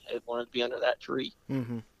be. It wanted to be under that tree.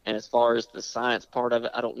 Mm-hmm. And as far as the science part of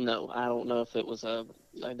it, I don't know. I don't know if it was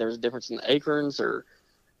there's a difference in the acorns or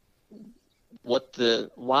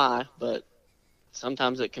why, but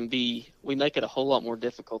sometimes it can be, we make it a whole lot more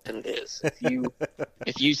difficult than it is.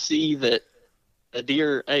 If you see that a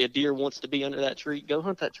deer wants to be under that tree, go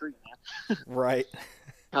hunt that tree, man. Right.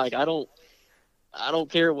 Like, I don't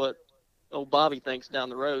care what old Bobby thinks down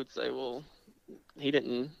the road. Say, well, he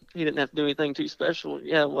didn't have to do anything too special.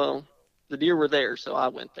 Yeah, well, the deer were there, so I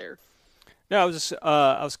went there. No,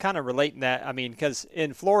 I was kind of relating that. I mean, because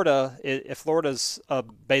in Florida, Florida's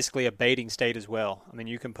basically a baiting state as well. I mean,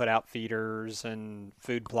 you can put out feeders and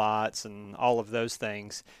food plots and all of those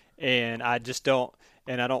things. And I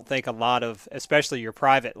don't think a lot of, especially your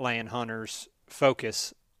private land hunters,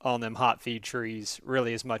 focus on them hot feed trees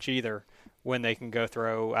really as much either, when they can go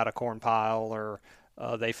throw out a corn pile, or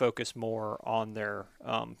they focus more on their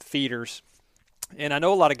feeders. And I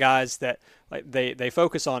know a lot of guys that they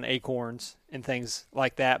focus on acorns and things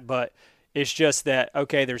like that, but it's just that,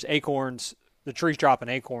 okay, there's acorns, the tree's dropping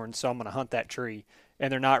acorns, so I'm going to hunt that tree.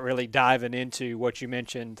 And they're not really diving into what you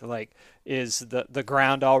mentioned, like, is the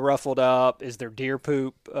ground all ruffled up? Is there deer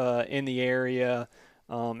poop in the area?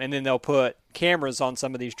 And then they'll put cameras on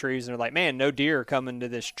some of these trees, and they're like, man, no deer are coming to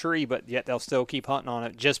this tree, but yet they'll still keep hunting on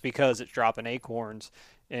it just because it's dropping acorns.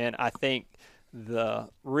 And I think the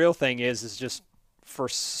real thing is just, for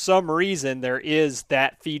some reason, there is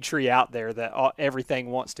that feed tree out there that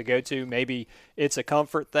everything wants to go to. Maybe it's a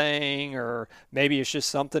comfort thing, or maybe it's just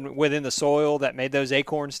something within the soil that made those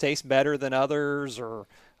acorns taste better than others. Or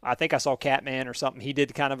I think I saw Catman or something. He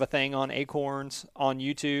did kind of a thing on acorns on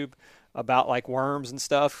YouTube about like worms and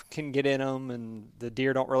stuff can get in them, and the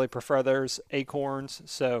deer don't really prefer those acorns.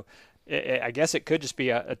 So I guess it could just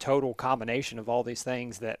be a total combination of all these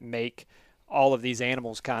things that make all of these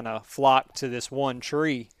animals kind of flock to this one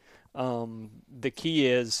tree. The key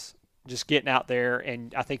is just getting out there,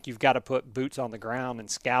 and I think you've got to put boots on the ground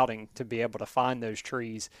and scouting to be able to find those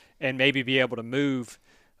trees, and maybe be able to move,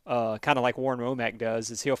 kind of like Warren Womack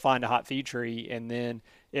does, is he'll find a hot feed tree, and then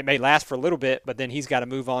it may last for a little bit, but then he's got to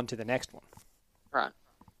move on to the next one. Right.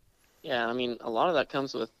 Yeah, I mean, a lot of that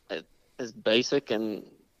comes with is basic, and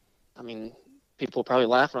I mean, people probably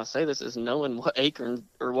laugh when I say this, is knowing what acorn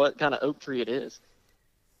or what kind of oak tree it is.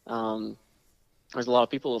 There's a lot of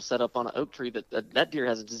people who set up on an oak tree that deer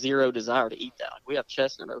has zero desire to eat that. Like, we have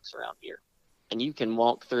chestnut oaks around here, and you can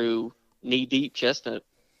walk through knee-deep chestnut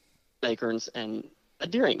acorns, and a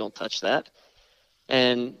deer ain't gonna touch that.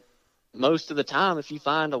 And most of the time, if you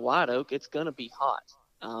find a white oak, it's going to be hot.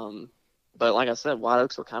 But like I said, white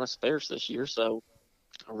oaks were kind of sparse this year, so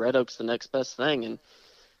a red oak's the next best thing. And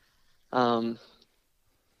I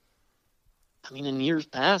mean, in years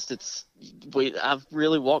past, I've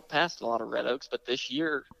really walked past a lot of red oaks, but this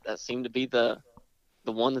year that seemed to be the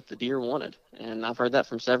one that the deer wanted. And I've heard that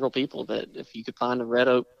from several people, that if you could find a red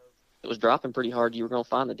oak that was dropping pretty hard, you were going to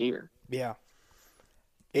find the deer. Yeah.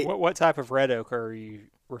 What type of red oak are you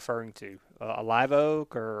referring to? A live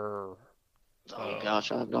oak or? Oh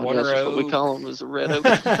gosh, I have no water idea. What we oak. call them is a red oak.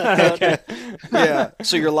 Okay. Yeah.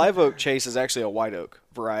 So your live oak, Chase, is actually a white oak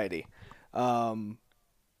variety. But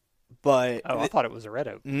I thought it was a red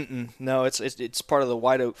oak. No, it's part of the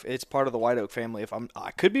white oak. It's part of the white oak family.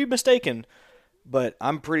 I could be mistaken, but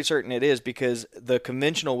I'm pretty certain it is, because the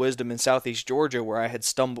conventional wisdom in southeast Georgia, where I had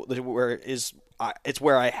stumbled, it's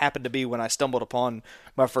where I happened to be when I stumbled upon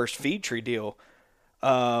my first feed tree deal.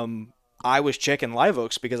 I was checking live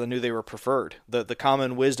oaks because I knew they were preferred. The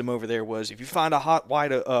common wisdom over there was, if you find a hot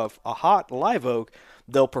live oak,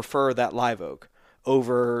 they'll prefer that live oak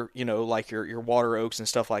over, like your water oaks and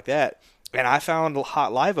stuff like that. And I found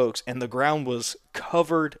hot live oaks, and the ground was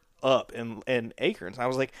covered up in acorns. I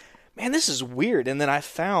was like, man, this is weird. And then I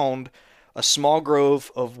found a small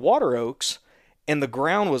grove of water oaks, and the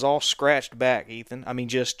ground was all scratched back, Ethan. I mean,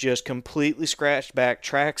 just completely scratched back,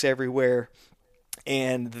 tracks everywhere.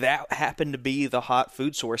 And that happened to be the hot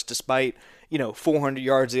food source, despite 400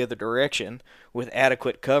 yards the other direction with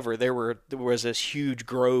adequate cover. There was this huge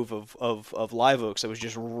grove of live oaks that was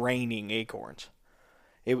just raining acorns.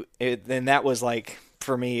 And that was, like,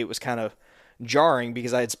 for me, it was kind of jarring,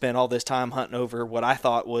 because I had spent all this time hunting over what I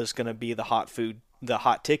thought was going to be the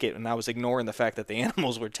hot ticket, and I was ignoring the fact that the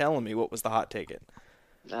animals were telling me what was the hot ticket.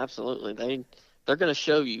 Absolutely, they're going to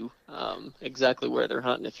show you exactly where they're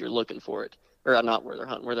hunting if you're looking for it. Or not where they're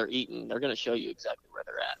hunting, where they're eating. They're going to show you exactly where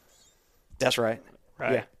they're at. That's right.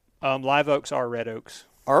 Right. Yeah. Live oaks are red oaks.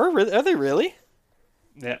 Are they really?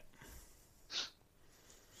 Yeah.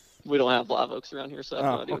 We don't have live oaks around here, so I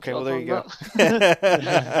have no idea. Okay, what well, there you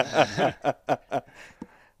go.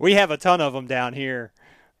 We have a ton of them down here.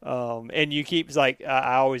 And you keep, like,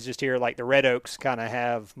 I always just hear, like, the red oaks kind of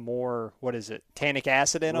have more, tannic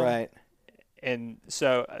acid in them. Right. And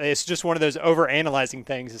so it's just one of those over-analyzing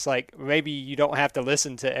things. It's like, maybe you don't have to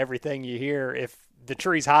listen to everything you hear. If the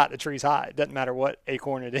tree's hot, the tree's hot. It doesn't matter what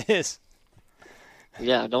acorn it is.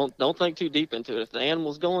 Yeah, don't think too deep into it. If the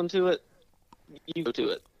animal's going to it, you go to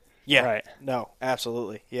it. Yeah. Right. No,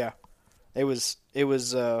 absolutely. Yeah. It was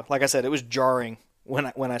like I said, it was jarring when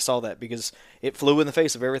I saw that, because it flew in the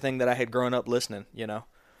face of everything that I had grown up listening,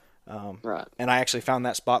 Right. And I actually found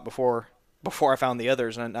that spot before I found the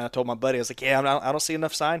others, and I told my buddy, I was like, I don't see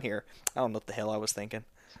enough sign here. I don't know what the hell I was thinking.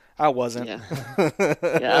 I wasn't.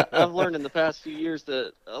 Yeah, I've learned in the past few years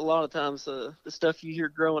that a lot of times the stuff you hear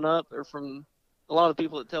growing up are from a lot of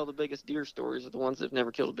people that tell the biggest deer stories are the ones that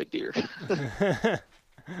never killed a big deer.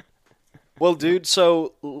 Well, dude,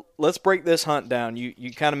 so let's break this hunt down.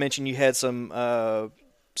 You kind of mentioned you had some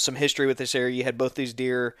history with this area. You had both these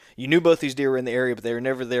deer. You knew both these deer were in the area, but they were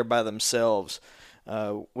never there by themselves.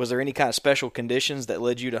 Was there any kind of special conditions that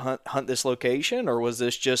led you to hunt this location, or was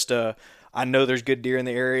this just I know there's good deer in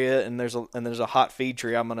the area, and there's a hot feed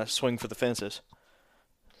tree, I'm gonna swing for the fences?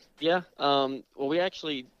 Yeah. Well, we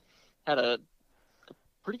actually had a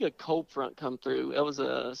pretty good cold front come through. It was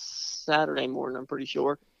a Saturday morning, I'm pretty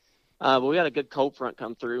sure. But we had a good cold front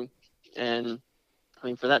come through, and I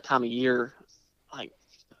mean, for that time of year, like,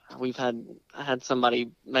 I had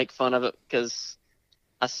somebody make fun of it because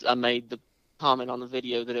I made the comment on the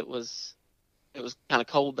video that it was kind of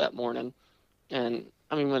cold that morning. And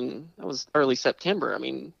I mean, when it was early September, I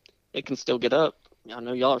mean, it can still get up. I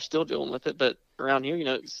know y'all are still dealing with it, but around here, it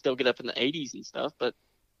can still get up in the 80s and stuff. But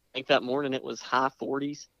I think that morning it was high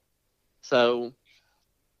 40s. So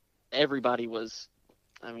everybody was,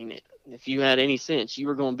 I mean, if you had any sense, you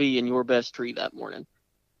were going to be in your best tree that morning.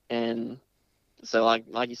 And so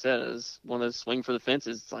like you said, it was one of those swing for the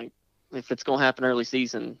fences. It's like, if it's going to happen early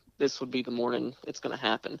season, this would be the morning it's going to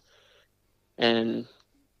happen. And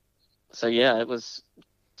so, yeah, it was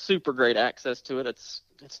super great access to it. It's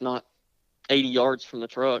not 80 yards from the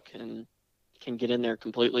truck and can get in there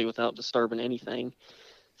completely without disturbing anything.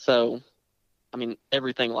 So, I mean,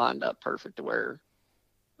 everything lined up perfect to where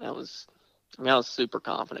I was super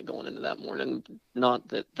confident going into that morning.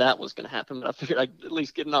 Not that was going to happen, but I figured I'd at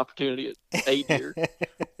least get an opportunity at 8 deer.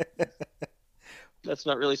 That's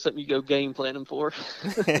not really something you go game planning for.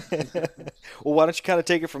 Well, why don't you kind of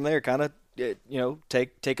take it from there? Kind of,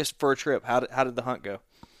 take us for a trip. How did the hunt go?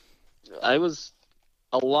 I was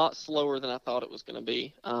a lot slower than I thought it was going to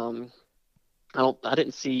be. I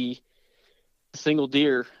didn't see a single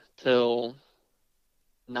deer till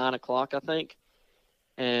 9 o'clock, I think.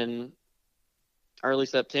 And early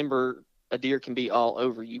September, a deer can be all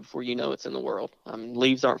over you before you know it's in the world.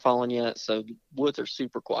 Leaves aren't falling yet, so the woods are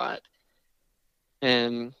super quiet.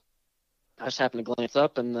 And I just happened to glance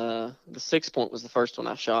up, and the 6-point was the first one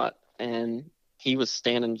I shot. And he was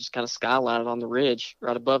standing just kind of skylighted on the ridge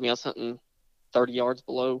right above me. I was hunting 30 yards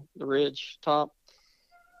below the ridge top.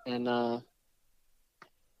 And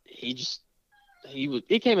he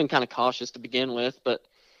came in kind of cautious to begin with, but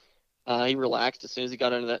he relaxed as soon as he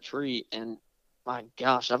got under that tree. And my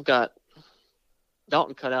gosh, I've got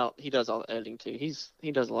Dalton cut out. He does all the editing too.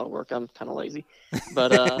 He does a lot of work. I'm kind of lazy,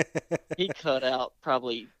 but he cut out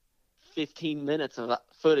probably 15 minutes of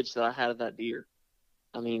footage that I had of that deer.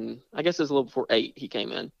 I mean, I guess it was a little before 8 he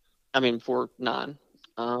came in. I mean, before 9.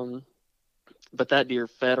 But that deer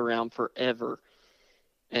fed around forever.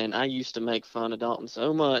 And I used to make fun of Dalton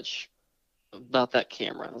so much about that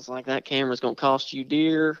camera. I was like, that camera's going to cost you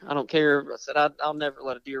deer. I don't care. I said, I'll never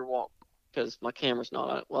let a deer walk because my camera's not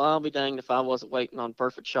on it. Well, I'll be danged if I wasn't waiting on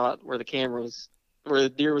perfect shot where the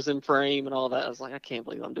deer was in frame and all that. I was like, I can't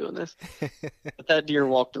believe I'm doing this. But that deer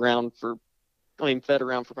fed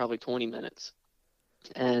around for probably 20 minutes.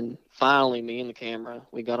 And finally, me and the camera,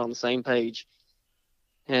 we got on the same page.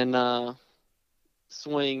 And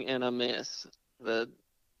swing and a miss. The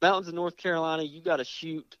mountains of North Carolina, you got to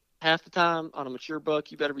shoot half the time on a mature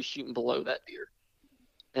buck. You better be shooting below that deer.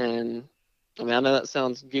 And I mean, I know that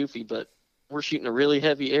sounds goofy, but we're shooting a really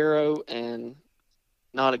heavy arrow and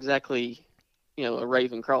not exactly, a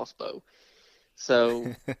Raven crossbow.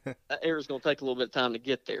 So that arrow's going to take a little bit of time to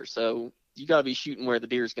get there. So you got to be shooting where the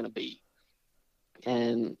deer's going to be.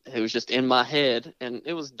 And it was just in my head, and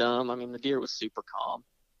it was dumb. I mean, the deer was super calm.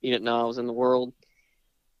 He didn't know I was in the world.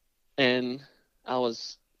 And I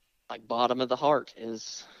was like bottom of the heart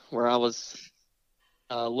is where I was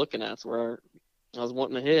looking at. It's where I was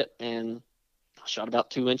wanting to hit. And I shot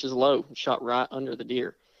about 2 inches low, shot right under the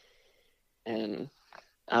deer. And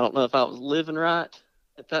I don't know if I was living right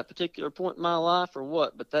at that particular point in my life or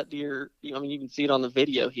what, but that deer, you can see it on the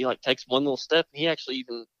video. He takes one little step, and he actually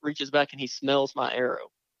even reaches back and he smells my arrow.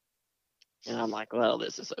 And I'm like, well,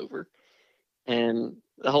 this is over. And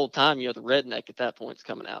the whole time, the redneck at that point is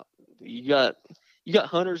coming out. You got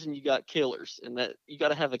hunters and you got killers, and that you got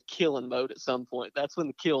to have a killing mode at some point. That's when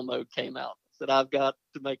the kill mode came out. I said, I've got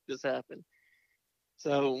to make this happen.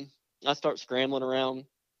 So I start scrambling around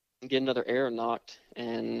and get another arrow knocked,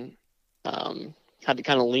 and had to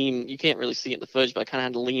kind of lean. You can't really see it in the footage, but I kind of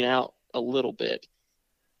had to lean out a little bit.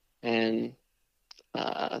 And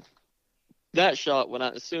that shot,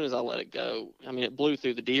 as soon as I let it go, it blew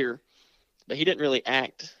through the deer, but he didn't really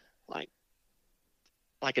act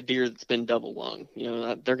like a deer that's been double lung.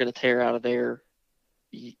 They're going to tear out of there.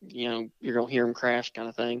 You're going to hear them crash kind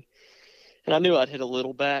of thing. And I knew I'd hit a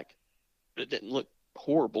little back, but it didn't look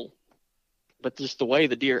horrible. But just the way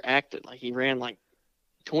the deer acted, like he ran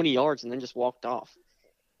 20 yards and then just walked off.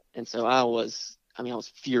 And so I was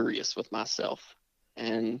furious with myself.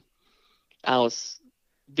 And I was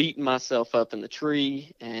beating myself up in the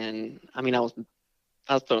tree. And I was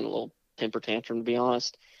throwing a little temper tantrum, to be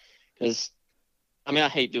honest, because I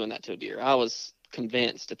hate doing that to a deer. I was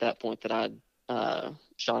convinced at that point that I'd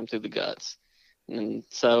shot him through the guts. And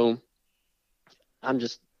so I'm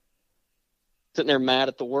just sitting there mad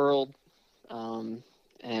at the world.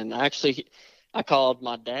 And I called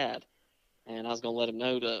my dad, and I was going to let him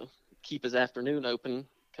know to keep his afternoon open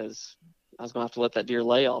because I was going to have to let that deer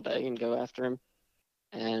lay all day and go after him.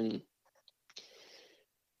 And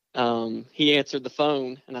he answered the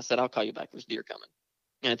phone, and I said, I'll call you back. There's deer coming.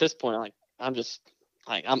 And at this point,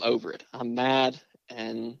 I'm over it. I'm mad,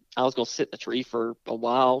 and I was going to sit in the tree for a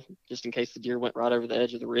while just in case the deer went right over the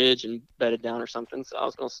edge of the ridge and bedded down or something. So I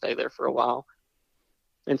was going to stay there for a while.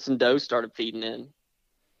 And some doe started feeding in.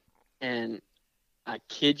 And I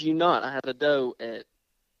kid you not, I had a doe at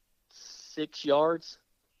 6 yards,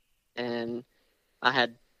 and I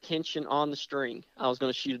had tension on the string. I was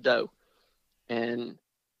going to shoot a doe. And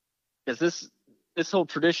because this whole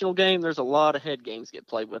traditional game, there's a lot of head games get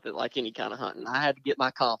played with it, like any kind of hunting. I had to get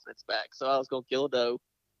my confidence back. So I was going to kill a doe.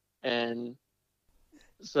 And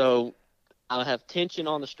so I have tension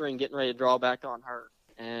on the string, getting ready to draw back on her.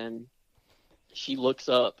 And she looks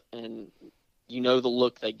up, and the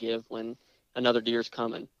look they give when another deer's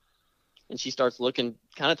coming. And she starts looking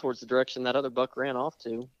kind of towards the direction that other buck ran off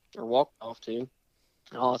to or walked off to.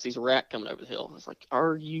 And all I see is a rat coming over the hill. I was like,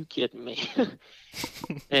 are you kidding me?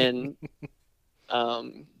 And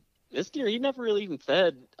this deer, he never really even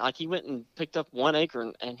fed. Like, he went and picked up 1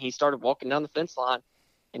 acre, and he started walking down the fence line,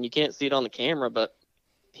 and you can't see it on the camera, but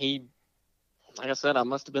he, like I said, I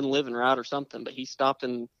must have been living right or something, but he stopped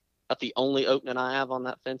at the only opening I have on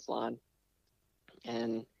that fence line,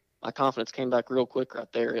 and my confidence came back real quick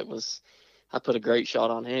right there. I put a great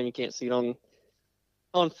shot on him. You can't see it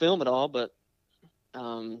on film at all, but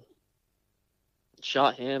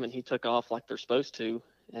shot him, and he took off like they're supposed to,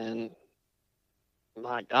 and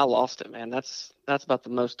I lost it, man. That's about the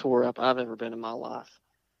most tore up I've ever been in my life.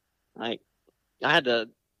 Like, I had to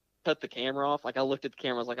cut the camera off. Like, I looked at the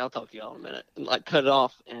camera, I was like, I'll talk to y'all in a minute, and like cut it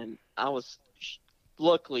off. And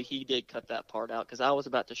luckily he did cut that part out, because I was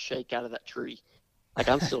about to shake out of that tree. Like,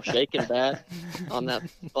 I'm still shaking bad on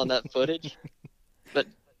that footage, but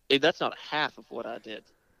that's not half of what I did.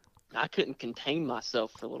 I couldn't contain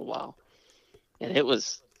myself for a little while, and it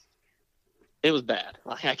was bad.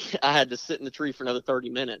 Like, I had to sit in the tree for another 30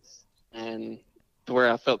 minutes, and to where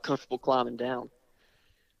I felt comfortable climbing down.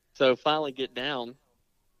 So finally get down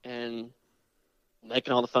and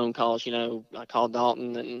making all the phone calls. I called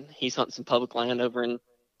Dalton, and he's hunting some public land over in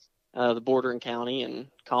the bordering county, and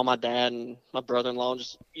call my dad and my brother-in-law,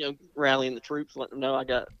 just rallying the troops, letting them know I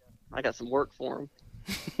got some work for them.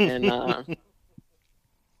 And I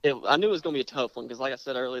knew it was going to be a tough one, because like I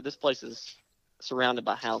said earlier, this place is surrounded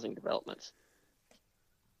by housing developments.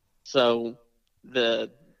 So the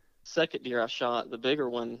second deer I shot, the bigger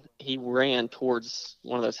one, he ran towards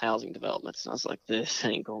one of those housing developments, and I was like, this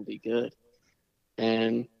ain't going to be good.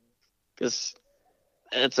 And because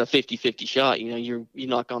it's a 50-50 shot, you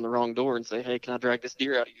knock on the wrong door and say, hey, can I drag this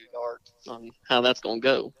deer out of your yard, on how that's going to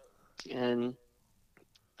go. And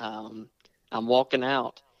I'm walking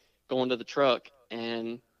out, going to the truck,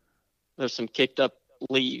 and there's some kicked up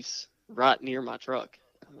leaves right near my truck.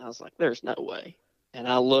 And I was like, there's no way. And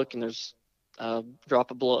I look, and there's a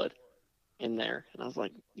drop of blood in there. And I was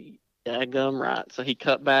like, daggum right. So he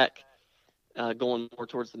cut back, going more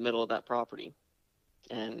towards the middle of that property.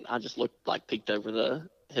 And I just peeked over the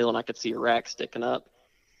hill, and I could see a rack sticking up.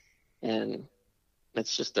 And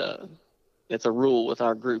it's a rule with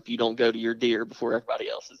our group. You don't go to your deer before everybody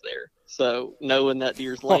else is there. So knowing that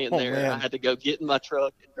deer's laying there, man, I had to go get in my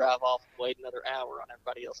truck and drive off and wait another hour on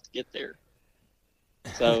everybody else to get there.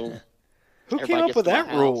 So who came up with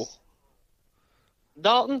that rule?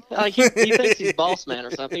 Dalton. He thinks he's boss man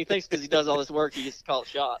or something. He thinks because he does all this work, he gets to call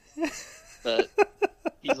shots. But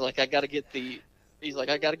he's like, I got to get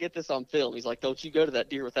this on film. He's like, don't you go to that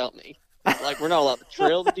deer without me. Like, we're not allowed to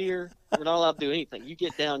trail the deer. We're not allowed to do anything. You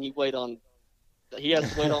get down, you wait on. He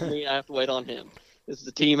has to wait on me. I have to wait on him. This is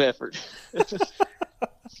a team effort.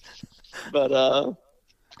 But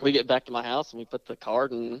we get back to my house, and we put the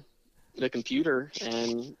card in the computer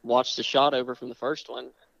and watched the shot over from the first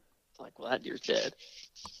one. It's like, well, that deer's dead.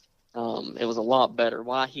 It was a lot better.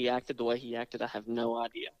 Why he acted the way he acted, I have no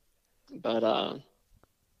idea. But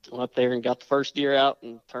went up there and got the first deer out,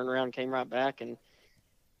 and turned around and came right back,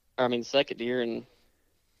 the second deer, and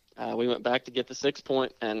we went back to get the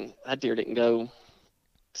 6-point, and that deer didn't go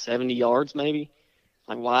 70 yards maybe.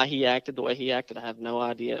 Like, why he acted the way he acted, I have no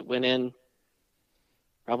idea. It went in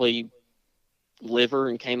probably liver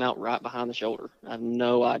and came out right behind the shoulder. I have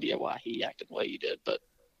no idea why he acted the way he did, but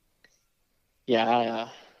yeah,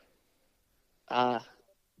 I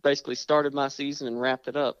basically started my season and wrapped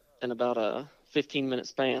it up in about a 15-minute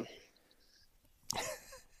span.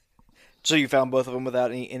 So you found both of them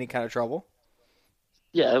without any kind of trouble?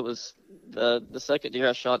 Yeah, it was the second deer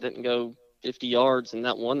I shot didn't go 50 yards, and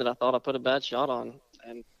that one that I thought I put a bad shot on,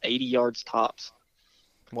 and 80 yards tops.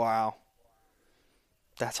 Wow.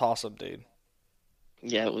 That's awesome, dude.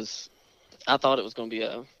 Yeah, it was. I thought it was going to be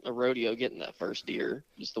a rodeo getting that first deer,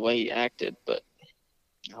 just the way he acted, but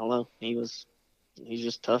I don't know. He's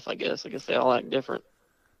just tough, I guess. I guess they all act different.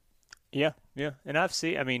 Yeah.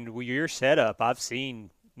 And your setup, I've seen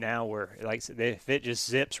now where, like, if it just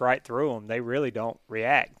zips right through them, they really don't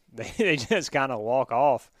react. They just kind of walk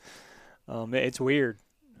off. It's weird.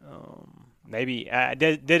 Maybe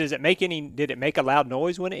did it make a loud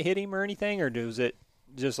noise when it hit him or anything, or was it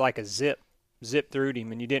just like a zip through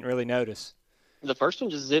him and you didn't really notice? The first one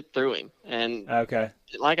just zipped through him, and okay,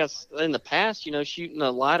 like I in the past, shooting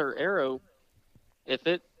a lighter arrow,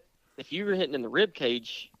 if you were hitting in the rib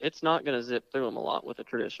cage, it's not going to zip through them a lot with a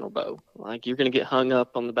traditional bow. Like, you're going to get hung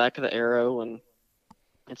up on the back of the arrow, and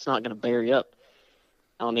it's not going to bury up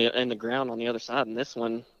in the ground on the other side. And this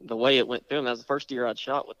one, the way it went through him, that was the first deer I'd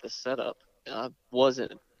shot with this setup.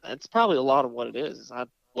 That's probably a lot of what it is I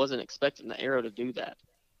wasn't expecting the arrow to do that.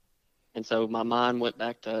 And so my mind went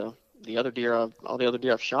back to all the other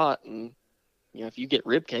deer I've shot. And, if you get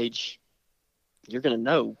rib cage, you're going to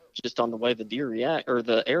know just on the way the deer react or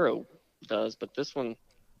the arrow does. But this one,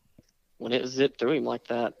 when it zipped through him like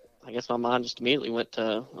that, I guess my mind just immediately went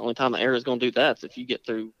to the only time an arrow is going to do that is if you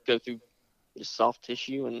go through just soft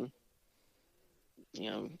tissue and,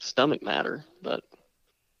 stomach matter. But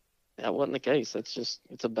that wasn't the case. It's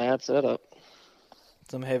a bad setup.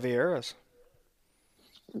 Some heavy arrows.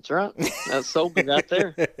 That's right. That's sold right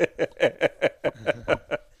there.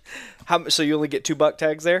 So you only get 2 buck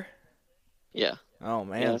tags there? Yeah. Oh,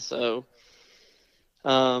 man. Yeah, so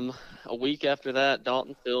a week after that,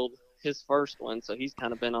 Dalton filled his first one, so he's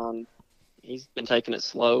been taking it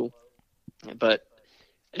slow. But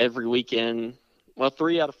every weekend,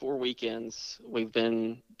 3 out of 4 weekends, we've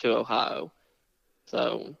been to Ohio.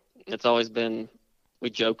 So it's always been, we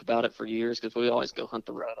joke about it for years because we always go hunt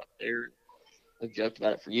the rut up there. We've joked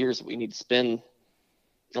about it for years that we need to spend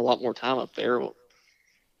a lot more time up there. Well,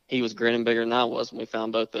 he was grinning bigger than I was when we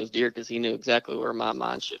found both those deer because he knew exactly where my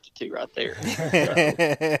mind shifted to right there. So,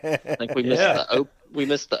 I think we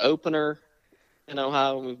missed the opener in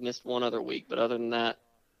Ohio, and we've missed one other week. But other than that,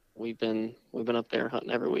 we've been up there hunting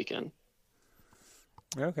every weekend.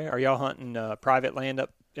 Okay. Are y'all hunting private land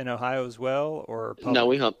up in Ohio as well, or public? No,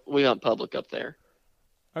 we hunt public up there.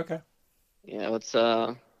 Okay. Yeah, it's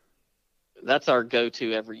that's our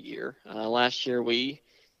go-to every year. Last year we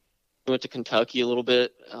went to Kentucky a little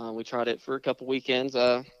bit. We tried it for a couple weekends.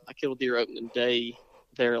 I killed a deer opening day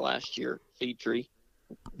there last year. Feed tree.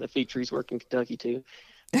 The feed trees work in Kentucky too.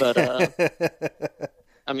 But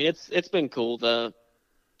I mean, it's been cool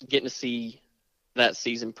getting to see that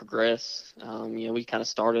season progress. We kind of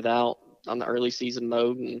started out on the early season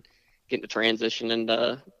mode and getting to transition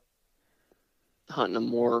into hunting them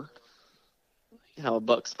more how a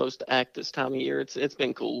buck's supposed to act this time of year. It's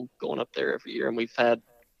been cool going up there every year, and we've had,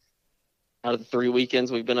 out of the 3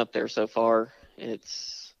 weekends we've been up there so far,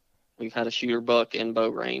 we've had a shooter buck and bow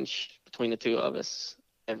range between the two of us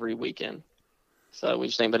every weekend. So we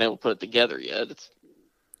just ain't been able to put it together yet. It's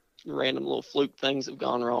random little fluke things have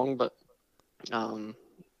gone wrong, but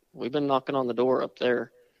we've been knocking on the door up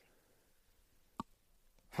there.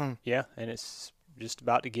 Yeah, and it's just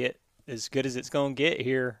about to get as good as it's going to get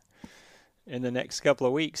here in the next couple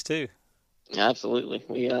of weeks too. Absolutely.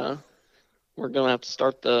 We're going to have to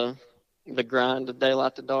start the grind of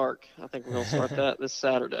daylight to dark. I think we're going to start that this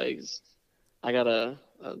Saturday. I got a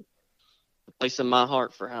place in my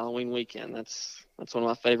heart for Halloween weekend. That's one of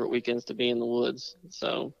my favorite weekends to be in the woods.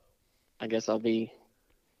 So I guess I'll be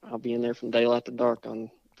in there from daylight to dark on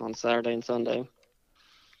Saturday and Sunday.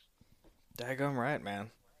 Daggone right, man.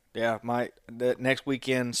 Yeah, the next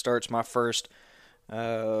weekend starts my first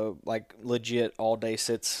legit all day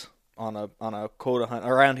sits on a quota hunt.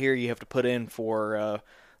 Around here you have to put in for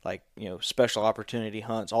special opportunity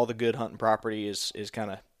hunts. All the good hunting property is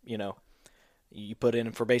kind of, you put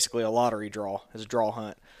in for basically a lottery draw as a draw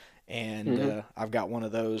hunt. And I've got one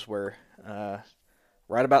of those where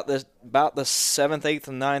right about the 7th, 8th,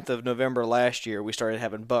 and 9th of November last year, we started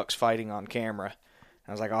having bucks fighting on camera.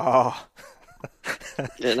 I was like, oh.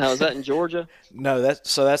 And how was that in Georgia? No,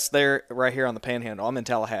 that's there right here on the Panhandle. I'm in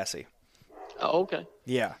Tallahassee. Oh, okay.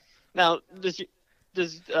 Yeah. Now, does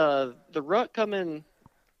the rut come in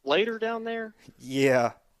later down there?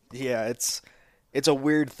 Yeah. It's a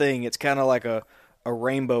weird thing. It's kind of like a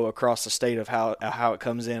rainbow across the state of how it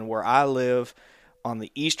comes in. Where I live, on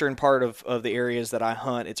the eastern part of the areas that I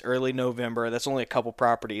hunt, it's early November. That's only a couple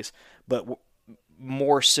properties, but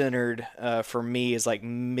more centered for me is like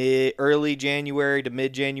early January to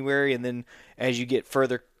mid-January, and then as you get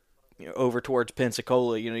further over towards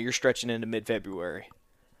Pensacola, you're stretching into mid-February.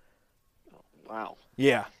 Wow.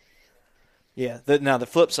 Yeah. Now the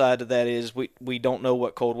flip side to that is we don't know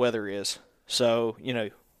what cold weather is, so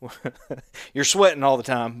you're sweating all the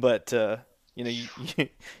time, but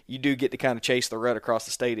you do get to kind of chase the rut across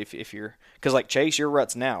the state if you're, because like Chase, your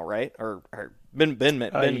rut's now, right? Or been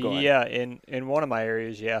going. Yeah, in one of my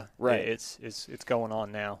areas, yeah. Right. It's going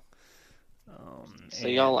on now. So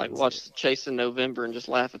y'all watch Chase in November and just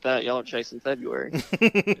laugh at that. Y'all are chasing February.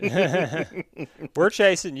 We're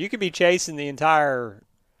chasing. You could be chasing the entire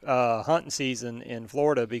hunting season in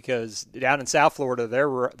Florida, because down in South Florida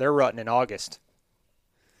they're rutting in August.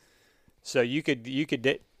 So you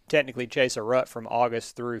could technically chase a rut from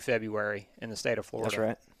August through February in the state of Florida. That's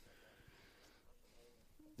right.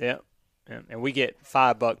 Yeah. And we get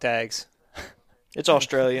 5 buck tags. It's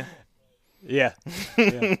Australia. Yeah.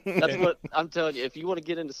 That's what I'm telling you. If you want to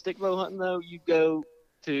get into stick bow hunting, though, you go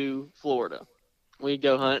to Florida. We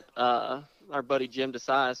go hunt our buddy Jim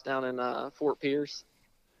DeSias down in Fort Pierce,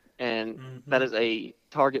 and that is a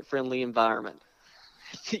target-friendly environment.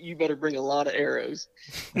 you better bring a lot of arrows.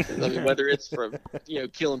 I mean, whether it's from,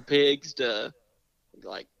 killing pigs to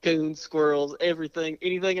like coons, squirrels, everything,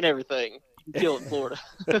 anything and everything, you can kill it in Florida.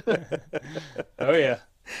 Oh yeah,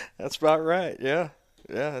 that's about right. Yeah,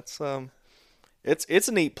 it's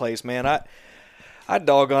a neat place, man. I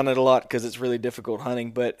dog on it a lot because it's really difficult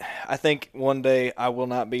hunting, but I think one day I will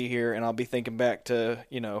not be here and I'll be thinking back to,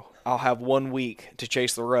 I'll have 1 week to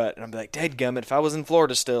chase the rut and I'll be like, dadgummit, if I was in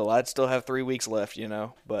Florida still, I'd still have 3 weeks left,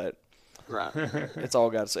 but Right. It's all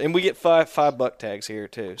got to say. And we get five buck tags here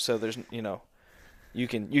too. So there's, you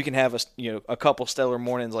can have a couple stellar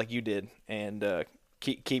mornings like you did and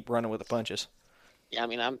keep running with the punches. Yeah, I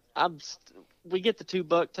mean, we get the 2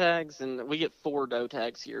 buck tags and we get 4 doe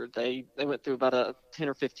tags here. They went through about a 10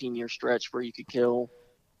 or 15 year stretch where you could kill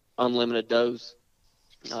unlimited does.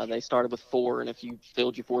 They started with 4, and if you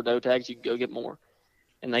filled your 4 doe tags, you could go get more.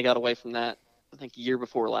 And they got away from that. I think a year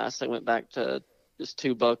before last, they went back to just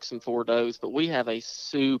 2 bucks and 4 does. But we have a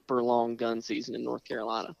super long gun season in North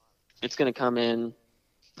Carolina. It's going to come in.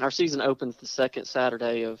 Our season opens the second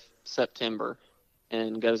Saturday of September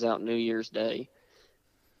and goes out New Year's Day.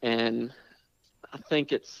 And I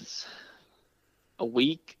think it's a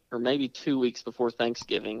week or maybe 2 weeks before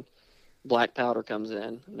Thanksgiving, black powder comes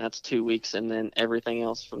in, and that's 2 weeks, and then everything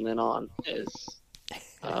else from then on is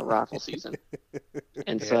rifle season.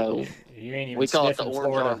 And so we call it the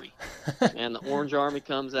Orange Army. And the Orange Army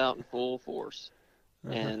comes out in full force.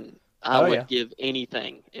 And I would give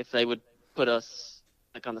anything if they would put us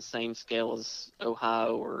like on the same scale as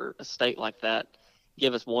Ohio or a state like that.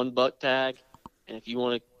 Give us 1 buck tag, and if you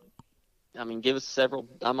want to, give us several.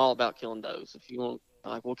 I'm all about killing does. If you want,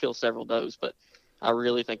 we'll kill several does, but I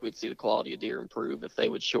really think we'd see the quality of deer improve if they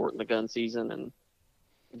would shorten the gun season and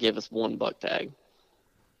give us 1 buck tag.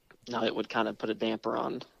 Now, it would kind of put a damper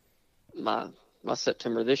on my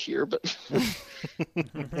September this year, but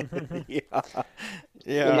yeah.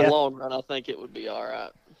 In the long run, I think it would be all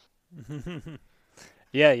right.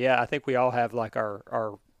 Yeah. I think we all have like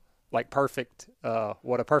our like perfect,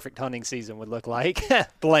 what a perfect hunting season would look like.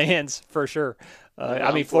 Plans for sure.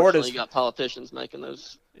 Florida's, you got politicians making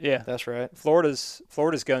those. Yeah, that's right. Florida's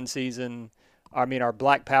gun season. Our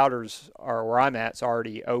black powders are where I'm at's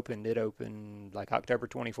already opened. It opened like October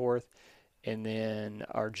 24th. And then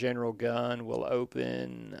our general gun will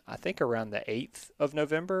open, I think, around the 8th of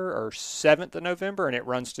November or 7th of November, and it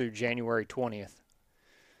runs through January 20th.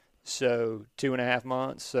 So 2.5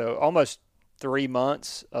 months. So almost 3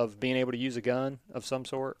 months of being able to use a gun of some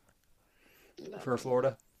sort for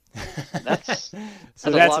Florida. That's a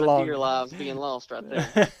lot of deer lives being lost right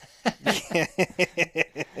there.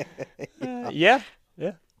 Yeah.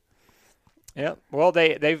 Well,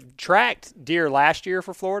 they've tracked deer last year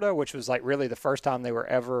for Florida, which was like really the first time they were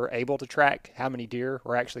ever able to track how many deer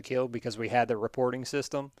were actually killed because we had the reporting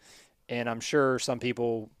system. And I'm sure some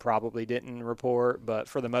people probably didn't report, but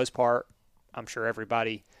for the most part, I'm sure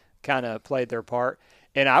everybody kind of played their part.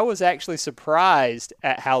 And I was actually surprised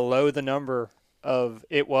at how low the number of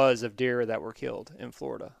deer that were killed in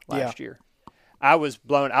Florida last year. I was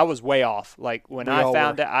way off. Like when I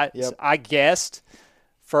found out, I guessed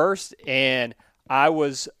first, and I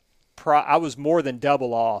was more than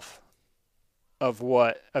double off of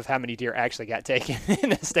how many deer actually got taken in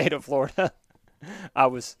the state of Florida.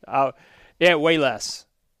 Way less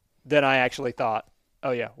than I actually thought.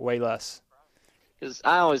 Oh yeah, way less. Because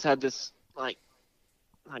I always had this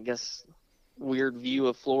weird view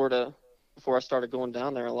of Florida before I started going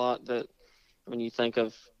down there a lot, that when you think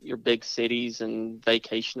of your big cities and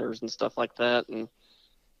vacationers and stuff like that, and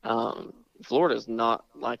Florida is not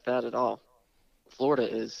like that at all. Florida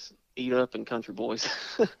is eat up and country boys.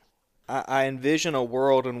 I envision a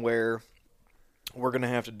world in where we're going to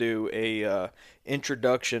have to do a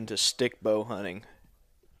introduction to stick bow hunting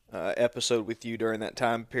episode with you during that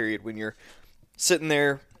time period when you're sitting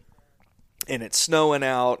there and it's snowing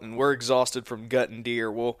out and we're exhausted from gutting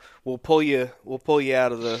deer. We'll pull you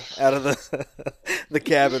out of the the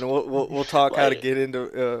cabin. We'll talk how to get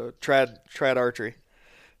into trad archery.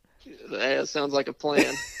 That sounds like a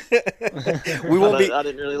plan. We won't be. I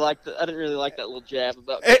didn't really like that little jab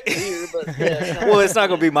about deer, but yeah. Well, it's not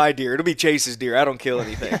going to be my deer. It'll be Chase's deer. I don't kill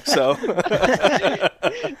anything, so.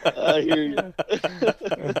 I hear you.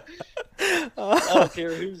 I don't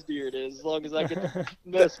care whose deer it is, as long as I get to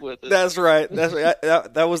mess with it. That's right.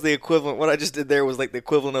 That was the equivalent. What I just did there was like the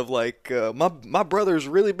equivalent of like my brother's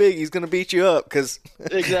really big. He's going to beat you up because.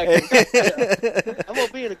 Exactly. Yeah. I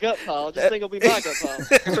won't be in a gut pile. Just think it'll be my gut pile.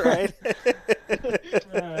 That's right.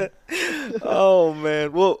 Oh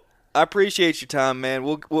man. Well, I appreciate your time, man.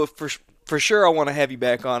 We'll for for sure I want to have you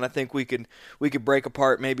back on. I think we could break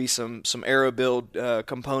apart maybe some arrow build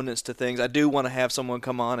components to things. I do want to have someone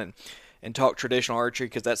come on and talk traditional archery,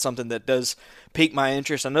 because that's something that does pique my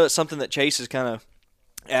interest. I know it's something that Chase has kind of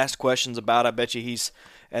asked questions about. I bet you he's,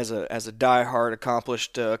 as a diehard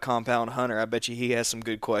accomplished compound hunter, I bet you he has some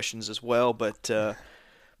good questions as well. But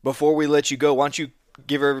before we let you go, why don't you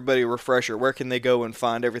give everybody a refresher? Where can they go and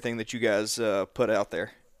find everything that you guys put out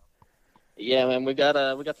there? Yeah, man, we got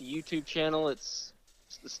the YouTube channel. It's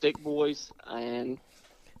the Stick Boys, and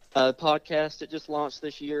podcast it just launched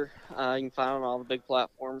this year. You can find it on all the big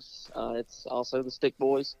platforms. It's also the Stick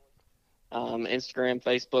Boys, Instagram,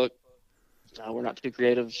 Facebook. We're not too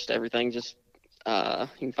creative, just everything. Just you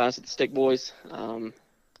can find us at the Stick Boys.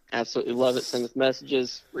 Absolutely love it. Send us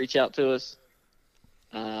messages, reach out to us.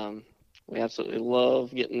 We absolutely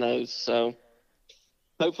love getting those. So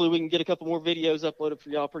hopefully we can get a couple more videos uploaded for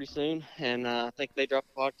y'all pretty soon. And I think they drop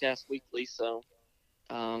a podcast weekly. So,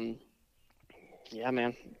 yeah,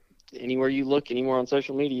 man, anywhere you look, anywhere on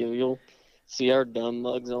social media, you'll see our dumb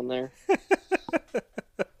mugs on there.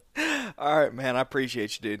 All right, man. I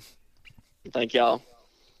appreciate you, dude. Thank y'all.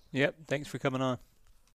 Yep. Thanks for coming on.